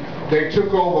and they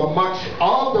took over much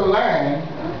of the land,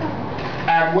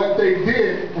 and what they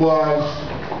did was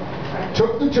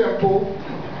took the temple,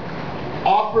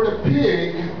 offered a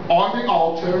pig on the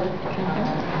altar,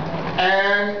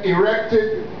 and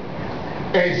erected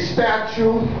a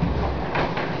statue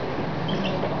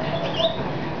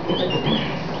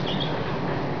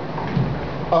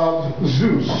of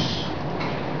Zeus.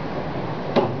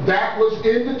 That was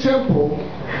in the temple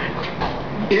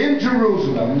in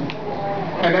Jerusalem,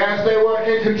 and as they were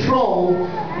in control,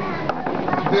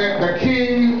 the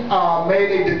king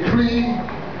made a decree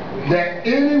that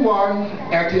anyone,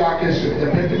 Antiochus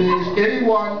Epiphanes,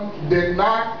 anyone did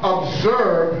not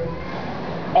observe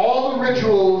all the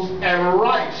rituals and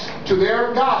rites to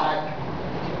their God,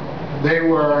 they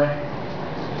were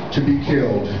to be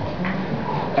killed.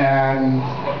 And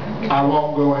I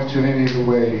won't go into any of the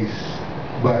ways,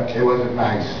 but it wasn't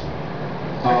nice.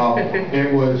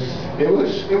 It was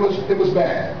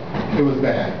bad. It was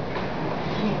bad.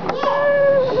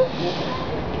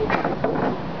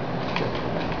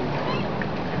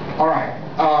 All right.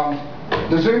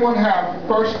 Does anyone have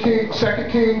 2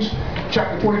 Kings,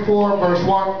 chapter 24, verse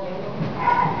 1?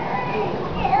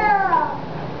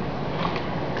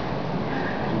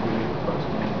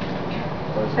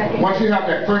 Once you have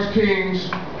that, 1 Kings,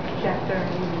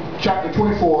 chapter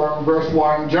 24, verse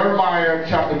 1. Jeremiah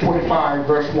chapter 25,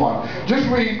 verse 1. Just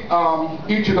read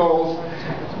each of those.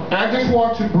 And I just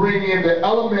want to bring in the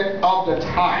element of the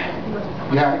time.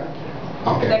 You have it?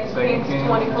 Okay. 2 Kings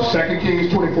 24. 2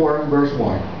 Kings 24, verse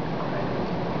 1.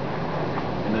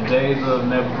 In the days of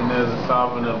Nebuchadnezzar,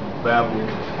 sovereign of Babel,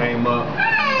 came up,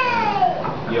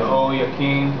 and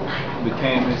Jehoiakim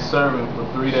became his servant for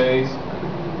 3 days,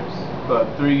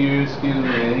 about 3 years,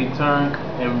 and he turned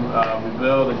and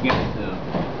rebelled against him.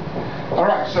 All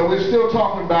right, so we're still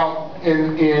talking about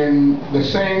in the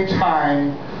same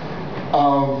time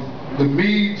of the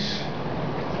Medes,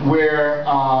 where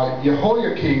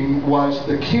Jehoiakim was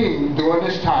the king during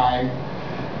this time,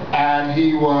 and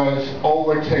he was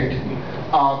overtaken.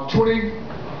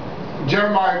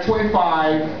 Jeremiah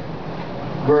 25,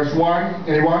 verse 1.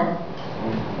 Anyone?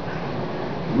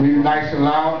 Read it nice and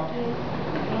loud.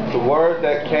 The word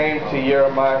that came to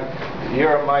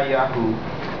Jeremiah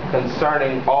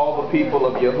concerning all the people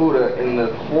of Yehuda in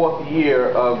the 4th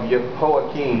year of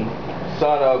Jehoiakim,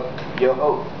 son of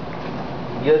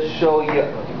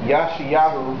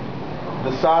Yashiyahu,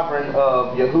 the sovereign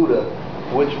of Yehuda,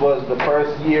 which was the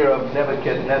 1st year of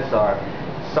Nebuchadnezzar,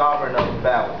 sovereign of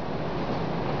Babel.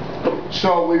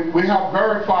 So we have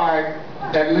verified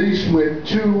at least with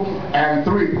 2 and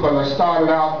 3, because I started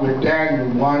out with Daniel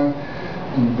 1,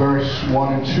 verse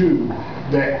 1 and 2,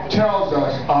 that tells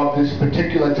us of this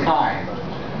particular time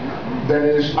that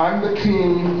is under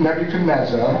King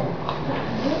Nebuchadnezzar,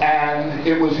 and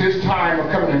it was his time of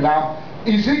coming in. Now,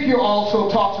 Ezekiel also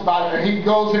talks about it, and he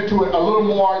goes into it a little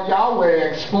more. Yahweh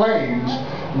explains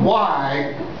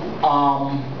why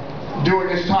during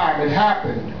this time it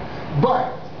happened.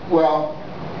 But, well,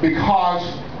 because,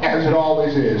 as it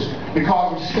always is,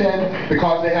 because of sin,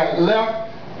 because they had left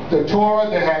the Torah,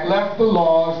 they had left the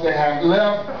laws, they had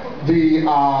left the,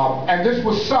 and this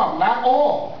was some, not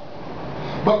all.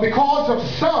 But because of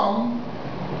some,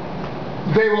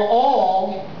 they were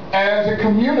all, as a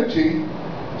community,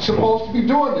 supposed to be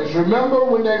doing this. Remember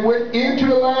when they went into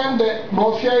the land that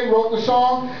Moshe wrote the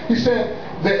song? He said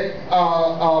that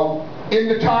in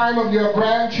the time of your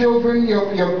grandchildren, your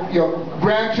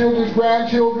grandchildren's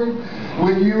grandchildren,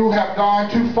 when you have gone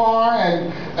too far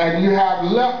and you have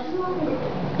left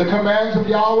the commands of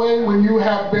Yahweh, when you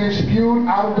have been spewed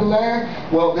out of the land,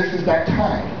 well, this is that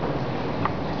time.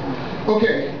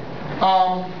 Okay,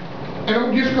 and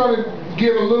I'm just going to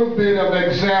give a little bit of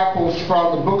examples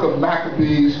from the book of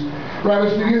Maccabees.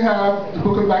 Rabbis, do you have the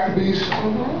book of Maccabees?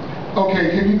 Mm-hmm.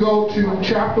 Okay, can you go to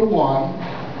chapter 1?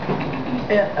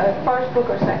 First book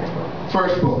or second book?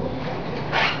 First book.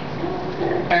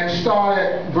 And start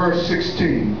at verse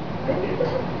 16.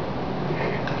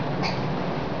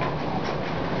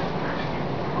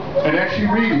 And as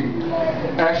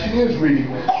she is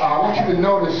reading, I want you to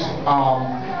notice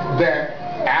that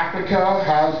Africa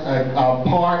has a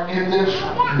part in this,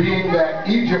 being that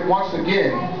Egypt once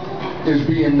again is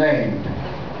being named.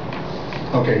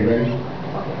 Okay, ready?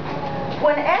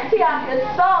 When Antiochus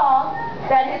saw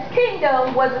that his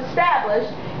kingdom was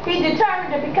established, he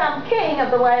determined to become king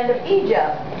of the land of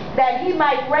Egypt, that he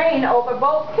might reign over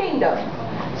both kingdoms.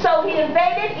 So he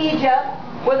invaded Egypt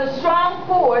with a strong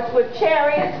force, with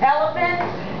chariots, elephants,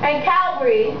 and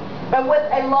cavalry, but with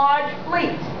a large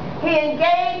fleet. He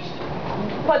engaged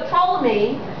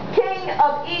Ptolemy, king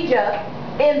of Egypt,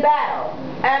 in battle,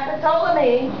 and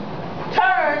Ptolemy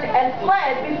turned and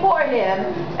fled before him,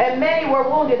 and many were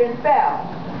wounded and fell.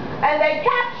 And they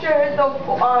captured the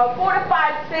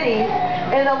fortified cities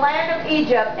in the land of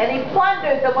Egypt, and he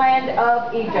plundered the land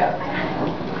of Egypt.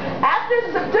 After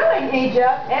subduing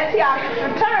Egypt, Antiochus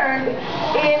returned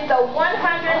in the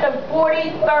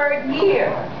 143rd year.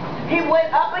 He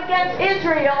went up against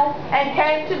Israel and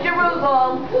came to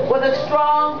Jerusalem with a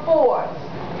strong force.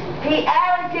 He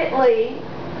arrogantly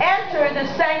entered the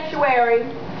sanctuary,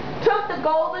 took the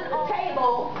golden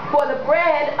table for the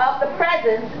bread of the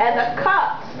presence and the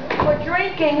cups for drink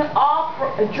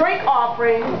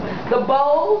offerings, the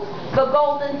bowls, the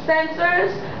golden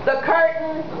censers, the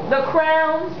curtains, the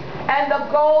crowns, and the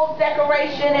gold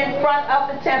decoration in front of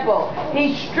the temple.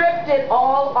 He stripped it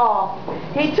all off.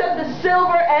 He took the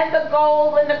silver and the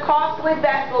gold and the costly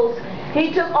vessels.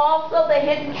 He took also the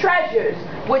hidden treasures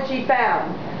which he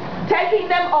found. Taking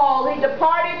them all, he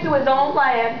departed to his own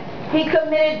land. He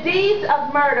committed deeds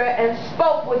of murder and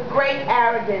spoke with great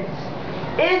arrogance.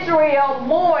 Israel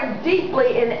mourned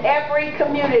deeply in every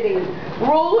community.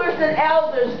 Rulers and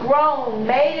elders groaned.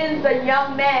 Maidens and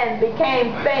young men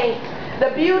became faint.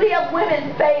 The beauty of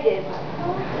women faded.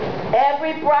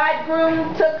 Every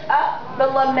bridegroom took up the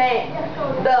lament.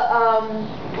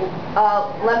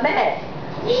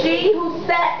 She who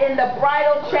sat in the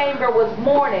bridal chamber was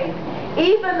mourning.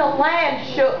 Even the land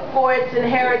shook for its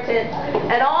inheritance,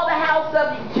 and all the house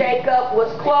of Jacob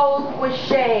was clothed with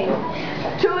shame.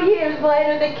 2 years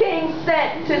later, the king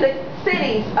sent to the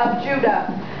cities of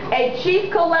Judah a chief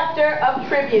collector of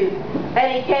tribute,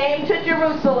 and he came to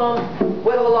Jerusalem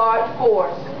with a large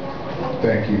force.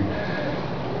 Thank you.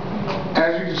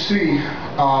 As you can see,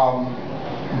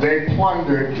 they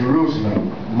plundered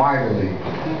Jerusalem mightily.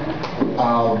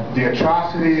 The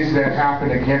atrocities that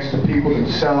happened against the people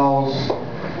themselves,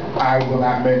 I will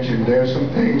not mention. There's some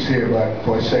things here, but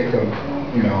for the sake of,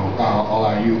 all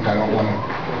our youth, I don't want to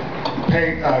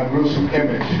paint a gruesome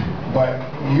image. But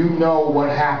you know what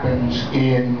happens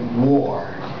in war,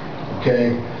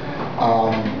 okay?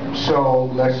 So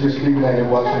let's just leave it at it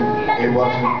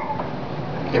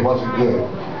wasn't good.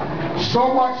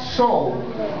 So much so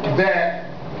that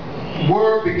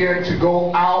word began to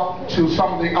go out to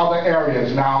some of the other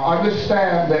areas. Now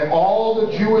understand that all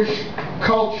the Jewish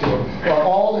culture, or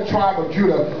all the tribe of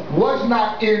Judah, was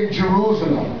not in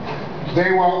Jerusalem.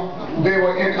 They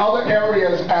were in other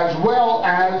areas as well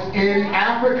as in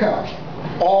Africa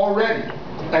already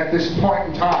at this point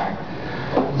in time.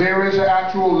 There is an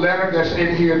actual letter that's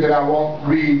in here that I won't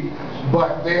read,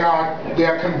 but they are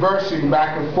conversing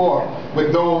back and forth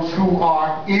with those who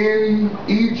are in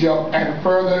Egypt and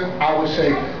further, I would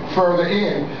say, further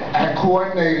in, and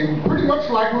coordinating pretty much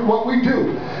like what we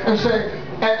do, and say,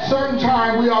 at certain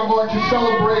time we are going to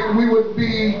celebrate. We would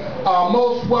be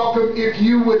most welcome if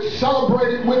you would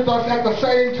celebrate it with us at the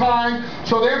same time.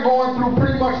 So they're going through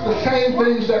pretty much the same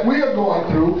things that we are going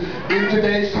through in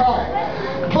today's time.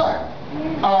 But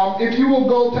if you will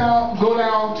go down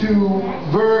to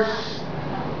verse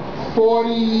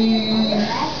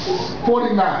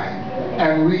 49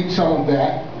 and read some of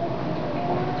that.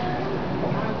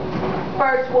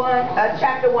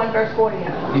 Chapter 1, verse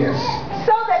 49. Yes.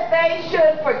 So that they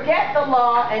should forget the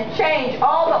law and change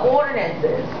all the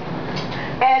ordinances.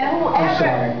 And whoever... I'm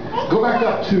sorry. Go back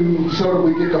up to, so that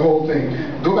we get the whole thing.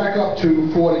 Go back up to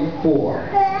 44.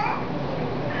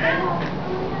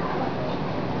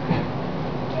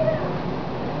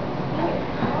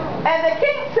 And the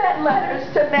king sent letters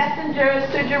to messengers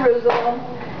to Jerusalem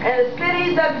and the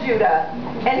cities of Judah,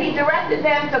 and he directed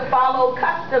them to follow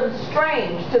customs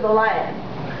strange to the land,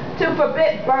 to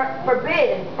forbid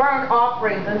burnt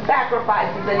offerings and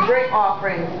sacrifices and drink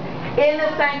offerings in the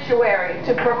sanctuary,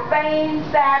 to profane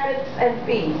Sabbaths and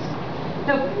feasts,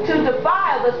 to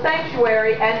defile the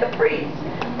sanctuary and the priests,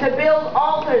 to build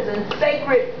altars and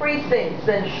sacred precincts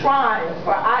and shrines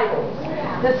for idols,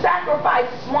 to sacrifice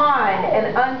swine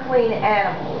and unclean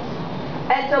animals,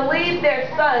 and to leave their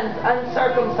sons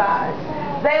uncircumcised.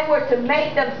 They were to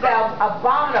make themselves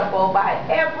abominable by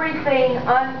everything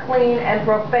unclean and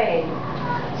profane,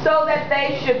 so that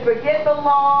they should forget the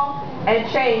law and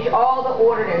change all the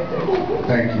ordinances.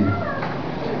 Thank you.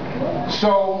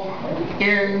 So,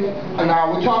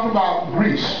 now we're talking about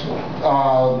Greece,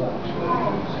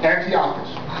 Antiochus.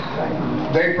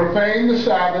 They profaned the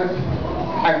Sabbath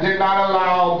and did not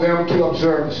allow them to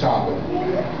observe the Sabbath.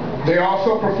 They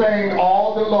also profaned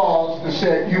all the laws and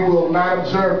said, you will not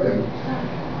observe them.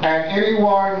 And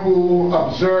anyone who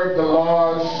observed the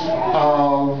laws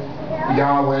of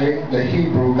Yahweh, the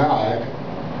Hebrew God,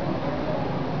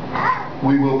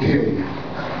 we will kill you.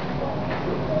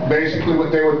 Basically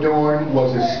what they were doing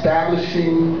was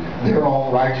establishing their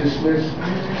own righteousness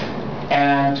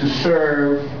and to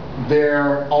serve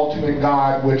their ultimate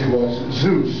God, which was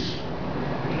Zeus.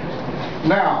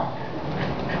 Now,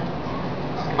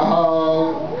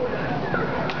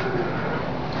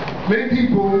 many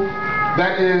people,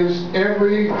 that is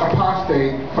every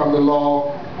apostate from the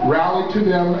law, rallied to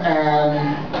them,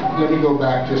 and let me go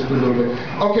back just a little bit.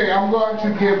 Okay, I'm going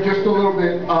to give just a little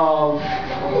bit of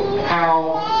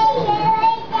how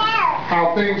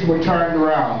things were turned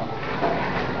around.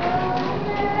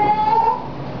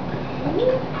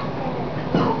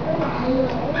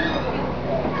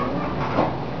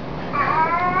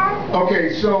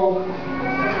 Okay, so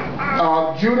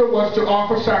Judah was to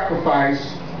offer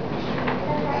sacrifice.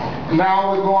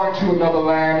 Now we're going to another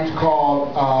land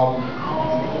called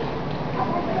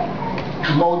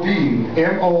Modin,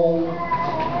 M-O-D-E-I-N,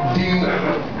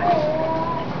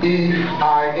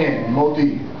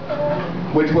 Modin,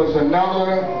 which was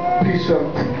another piece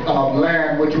of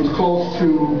land which was close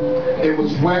to, it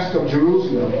was west of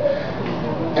Jerusalem.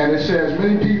 And it says,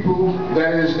 many people,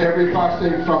 that is every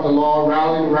apostate from the law,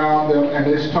 rallied around them, and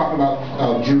it's talking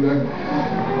about Judah,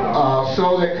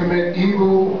 so that commit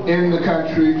evil in the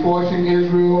country, forcing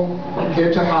Israel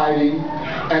into hiding,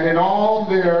 and in all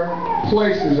their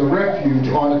places of refuge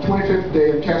on the 25th day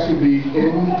of Maccabee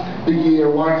in the year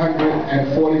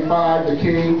 145. The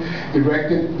king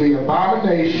erected the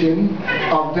abomination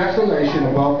of desolation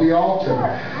above the altar.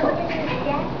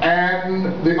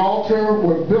 And the altar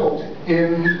were built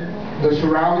in the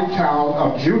surrounding town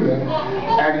of Judah,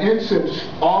 and incense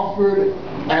offered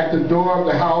at the door of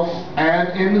the house and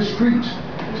in the streets.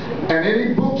 And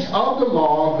any books of the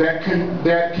law that came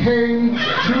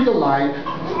to the light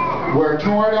were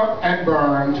torn up and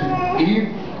burned.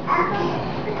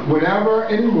 Whenever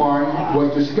anyone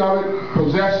was discovered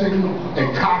possessing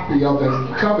a copy of the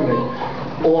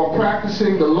covenant or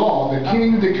practicing the law, the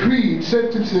king decreed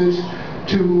sentences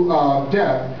to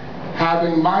death.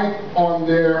 Having might on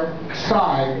their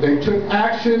side, they took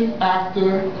action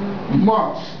after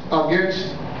months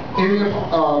against any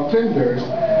offenders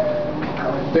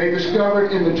they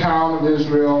discovered in the town of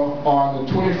Israel. On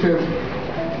the 25th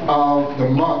of the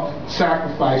month,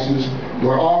 sacrifices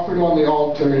were offered on the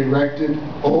altar erected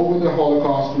over the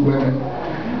Holocaust of women,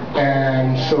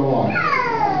 and so on.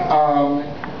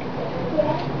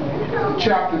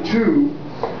 Chapter 2.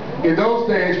 In those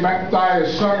days,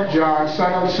 Matthias, son of John,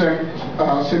 son of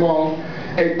Simon,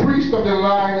 a priest of the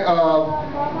line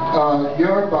of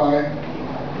Uriah,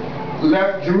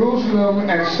 left Jerusalem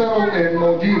and settled in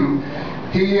Modin.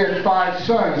 He had 5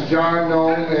 sons, John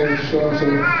known as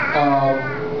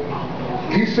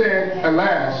he said,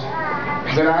 alas,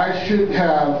 that I should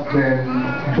have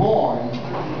been born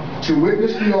to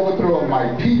witness the overthrow of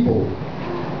my people,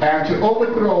 and the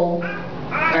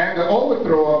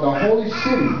overthrow of the holy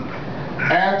city,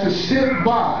 and to sit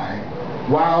by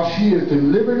while she is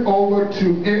delivered over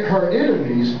to her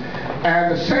enemies,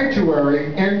 and the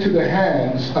sanctuary into the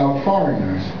hands of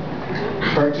foreigners.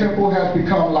 Her temple has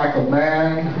become like a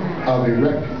man of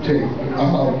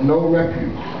no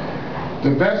repute.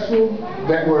 The vessel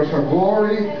that was her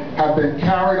glory have been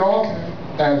carried off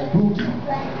as booty.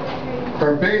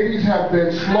 Her babies have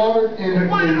been slaughtered in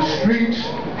the streets,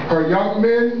 her young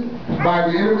men by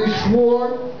the enemy's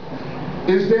sword.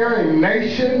 Is there a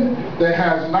nation that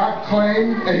has not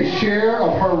claimed a share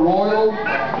of her royal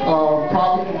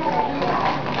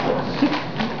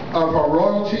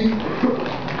royalty,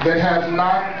 that has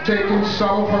not taken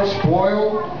some of her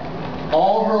spoil?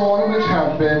 All her ornaments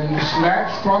have been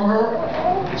snatched from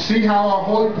her. See how our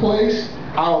holy place,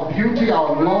 our beauty,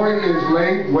 our glory is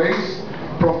laid waste,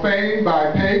 profaned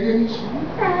by pagans.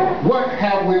 What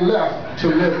have we left to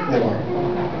live for?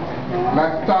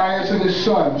 Matthias and his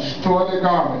sons tore their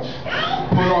garments,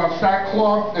 put on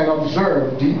sackcloth, and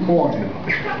observed deep mourning.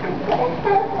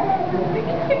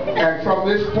 And from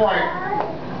this point,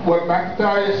 what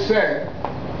Matthias said,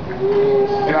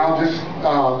 and I'll just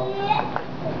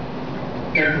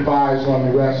improvise on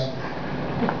the rest.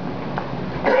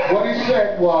 What he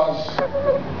said was,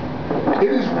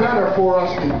 it is better for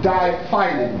us to die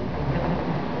fighting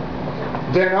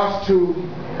than us to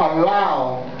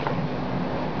allow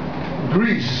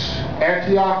Greece,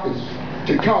 Antiochus,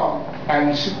 to come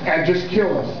and just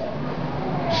kill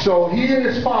us. So he and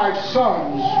his 5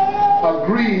 sons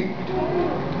agreed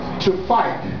to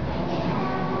fight.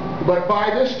 But by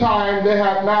this time they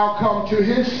have now come to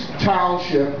his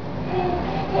township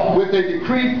with a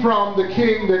decree from the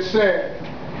king that said,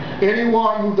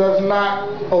 anyone who does not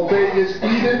obey his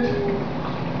edict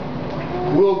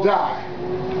will die.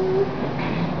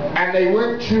 And they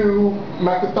went to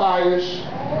Matthias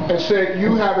and said,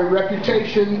 you have a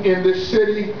reputation in this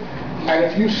city, and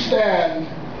if you stand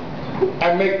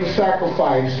and make the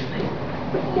sacrifice,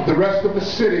 the rest of the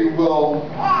city will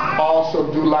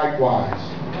also do likewise.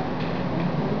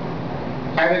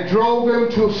 And it drove them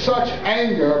to such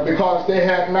anger because they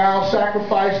had now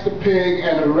sacrificed the pig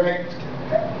and erected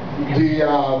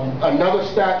another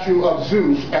statue of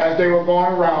Zeus as they were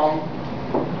going around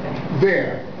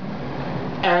there.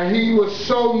 And he was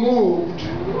so moved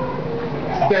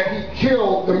that he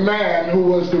killed the man who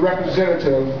was the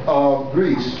representative of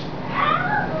Greece.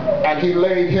 And he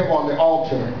laid him on the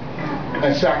altar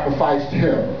and sacrificed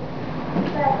him.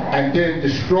 And then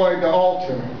destroyed the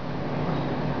altar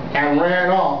and ran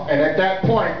off. And at that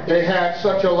point, they had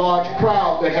such a large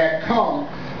crowd that had come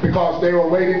because they were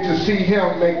waiting to see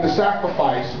him make the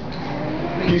sacrifice.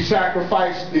 He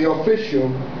sacrificed the official,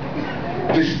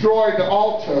 destroyed the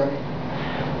altar,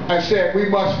 and said, we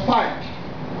must fight.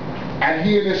 And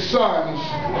he and his sons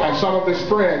and some of his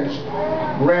friends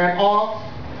ran off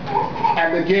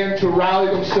and began to rally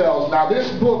themselves. Now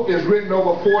this book is written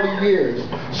over 40 years,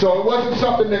 so it wasn't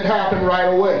something that happened right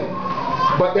away.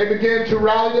 But they began to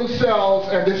rally themselves,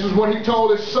 and this is when he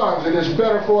told his sons, it is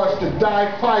better for us to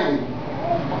die fighting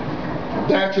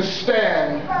than to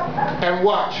stand and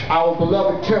watch our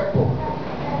beloved temple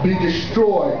be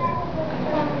destroyed.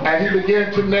 And he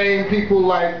began to name people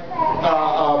like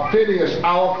Phineas,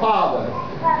 our father.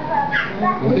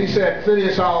 When he said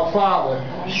Phineas, our father,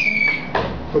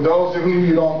 for those of you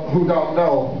who don't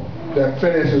know, that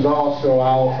Phineas is also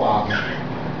our father.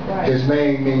 His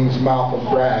name means mouth of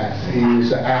brass. He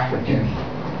is an African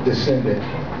descendant.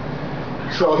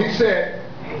 So he said,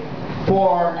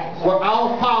 for what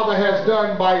our father has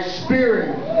done by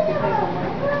spearing,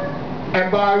 and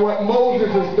by what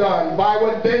Moses has done, by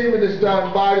what David has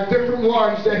done, by the different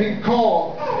ones that he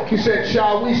called, he said,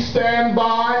 shall we stand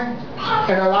by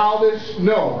and allow this?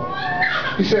 No.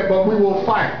 He said, but we will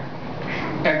fight.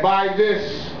 And by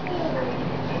this,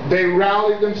 they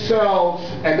rallied themselves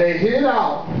and they hid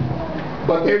out,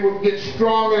 but they would get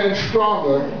stronger and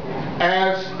stronger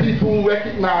as people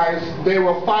recognized they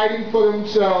were fighting for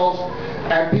themselves,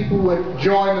 and people would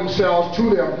join themselves to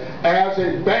them as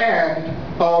a band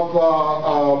of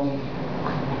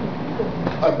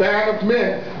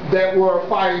men that were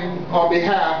fighting on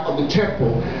behalf of the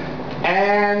temple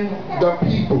and the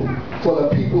people, for the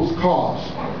people's cause.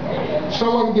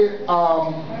 Someone get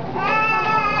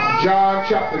John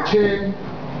chapter 10,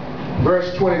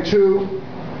 verse 22,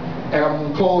 and I'm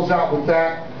going to close out with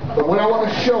that. But what I want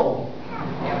to show,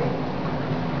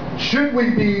 should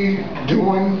we be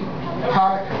doing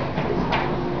Hannukah?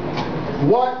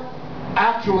 What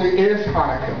actually is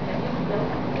Hannukah?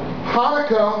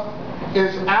 Hannukah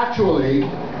is actually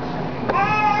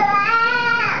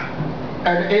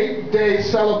an 8-day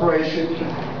celebration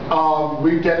of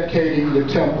rededicating the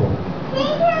temple.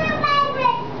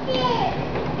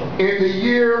 In the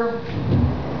year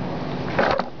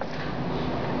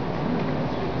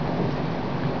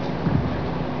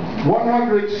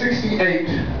 168,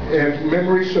 if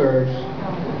memory serves,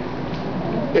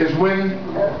 is when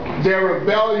their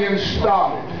rebellion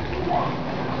started.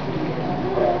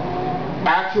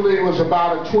 Actually, it was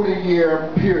about a 20-year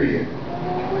period.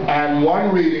 And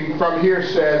one reading from here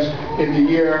says in the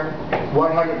year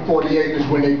 148 is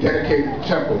when they dedicated the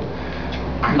temple.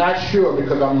 I'm not sure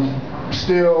because I'm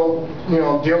still,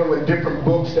 dealing with different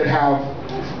books that have,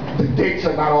 the dates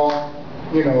are not all,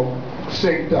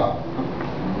 synced up.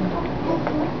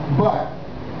 But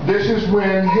this is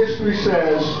when history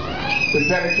says the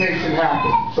dedication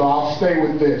happened. So I'll stay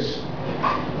with this.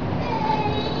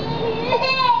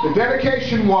 The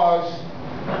dedication was,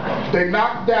 they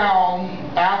knocked down,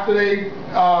 after they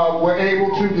were able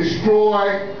to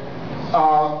destroy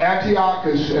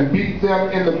Antiochus and beat them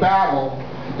in the battle,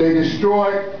 they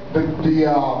destroyed the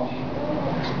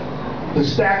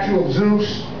statue of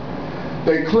Zeus.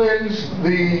 They cleansed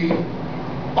the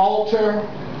altar,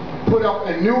 put up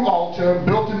a new altar,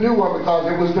 built a new one because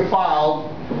it was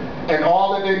defiled, and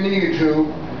all that they needed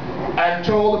to, and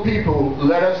told the people,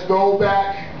 let us go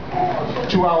back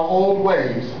to our old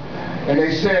ways. And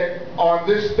they said, on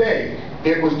this day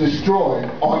it was destroyed.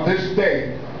 On this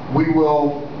day we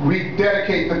will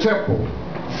rededicate the temple.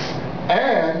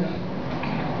 And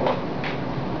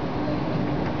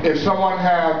if someone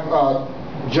have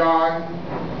John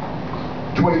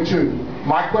 22,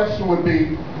 my question would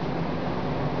be,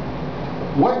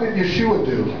 what did Yeshua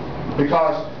do?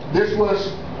 Because this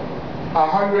was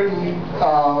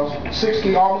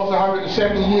 160, almost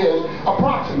 170 years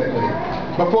approximately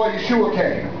before Yeshua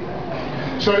came.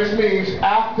 So this means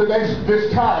after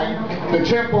this time, the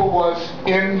temple was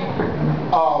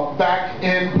back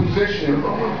in position,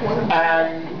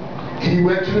 and he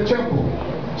went to the temple.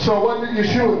 So what did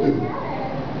Yeshua do?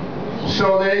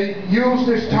 So they used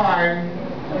this time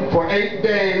for 8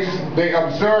 days. They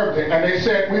observed it, and they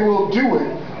said, we will do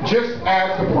it just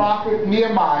as the prophet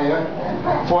Nehemiah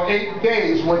for 8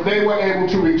 days when they were able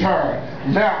to return.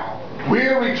 Now,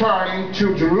 we're returning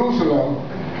to Jerusalem,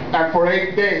 and for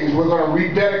 8 days we're going to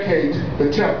rededicate the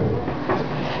temple.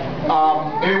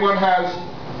 Anyone has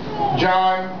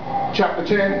John chapter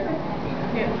 10?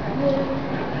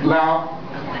 Loud.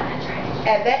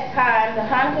 At that time, the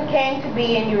Hannukah came to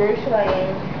be in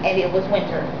Jerusalem, and it was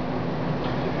winter.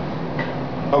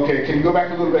 Okay, can you go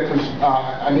back a little bit, because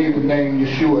I need the name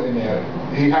Yeshua in there.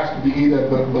 He has to be either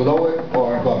below it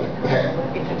or above it. Go ahead.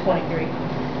 It's a 23.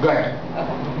 Go ahead.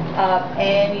 Okay.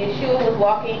 And Yeshua was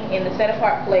walking in the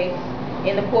set-apart place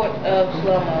in the court of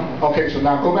Shlomo. Okay, so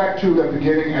now go back to the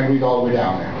beginning and read all the way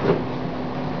down there.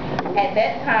 At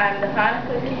that time, the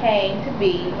Hannukah came to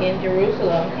be in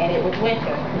Jerusalem, and it was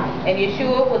winter. And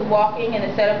Yeshua was walking in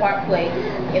the set-apart place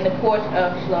in the court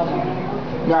of Shlomo.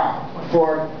 Now,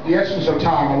 for the essence of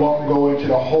time, I won't go into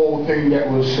the whole thing that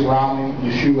was surrounding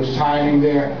Yeshua's timing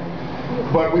there.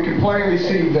 but we can plainly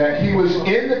see that he was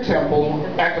in the temple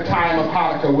at the time of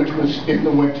Hannukah, which was in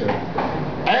the winter.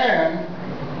 And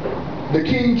the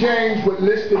King James would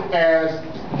list it as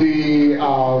the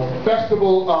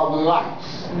Festival of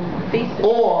Lights,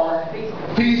 or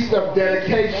Feast of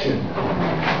Dedication.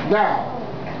 Now,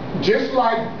 just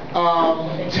like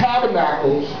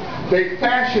tabernacles, they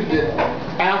fashioned it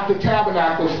after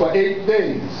tabernacles for 8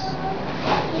 days.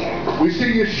 We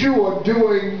see Yeshua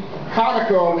doing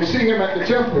Hannukah, we see him at the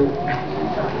temple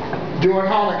doing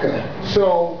Hannukah.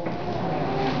 So,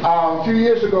 a few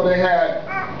years ago they had,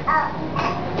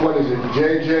 what is it,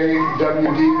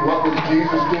 JJWD, what would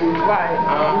Jesus do? Right.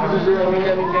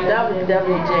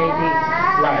 WWJD.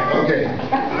 Right, okay.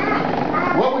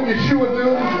 What would Yeshua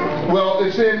do? Well,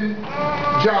 it's in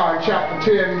John chapter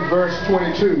 10, verse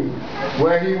 22,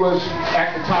 where he was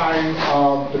at the time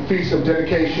of the Feast of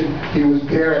Dedication. He was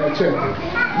there at the temple.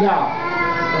 Now,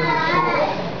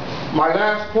 my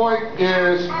last point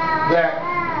is that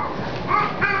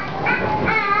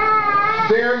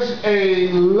there's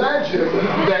a legend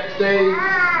that they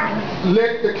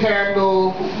lit the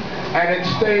candle and it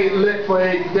stayed lit for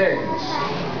 8 days.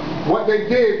 What they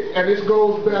did, and this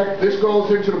goes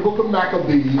into the book of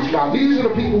Maccabees. Now, these are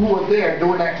the people who were there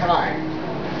during that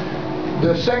time.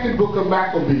 The second book of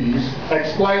Maccabees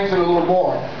explains it a little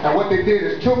more. And what they did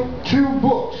is took 2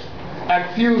 books and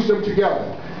fused them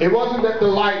together. It wasn't that the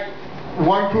light,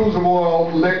 1 cruse of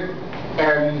oil lit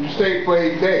and stayed for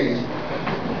 8 days.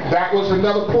 That was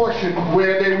another portion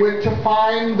where they went to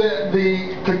find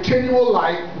the continual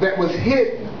light that was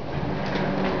hidden.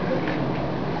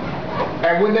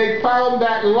 And when they found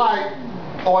that light,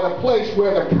 or the place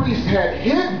where the priest had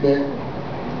hidden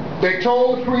it, they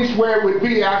told the priest where it would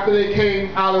be after they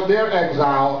came out of their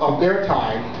exile of their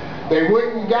time. They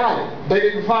went and got it. They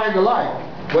didn't find the light.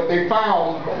 What they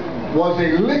found was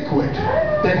a liquid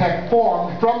that had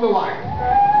formed from the light.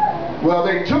 Well,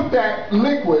 they took that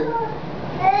liquid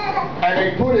and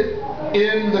they put it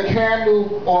in the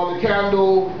candle, or the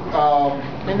candle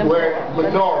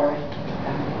menorah.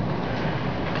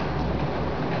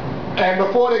 And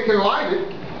before they could light it,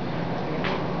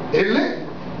 it lit.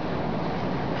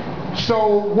 So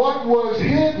what was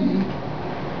hidden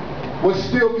was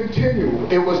still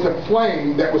continual. It was the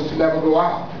flame that was to never go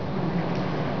out.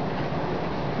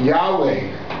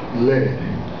 Yahweh lit it.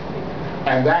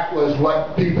 And that was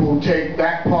what people take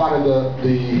that part of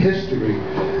the history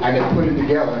and they put it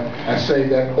together and say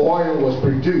that oil was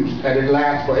produced and it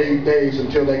lasts for 8 days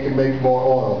until they can make more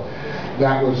oil.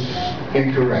 That was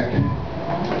incorrect.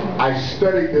 I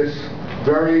studied this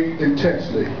very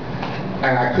intensely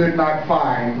and I could not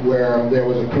find where there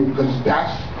was a proof, because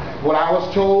that's what I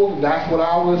was told, and that's what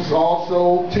I was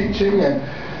also teaching. And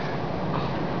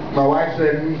my wife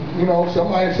said, you know,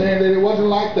 somebody's saying that it wasn't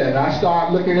like that. And I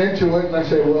started looking into it and I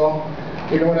said, well,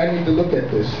 you know what, I need to look at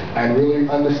this and really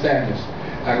understand this.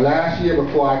 And last year,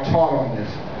 before I taught on this,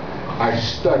 I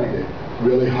studied it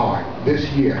really hard. This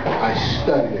year, I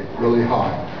studied it really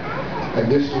hard. And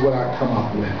this is what I've come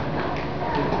up with.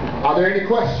 Are there any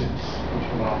questions?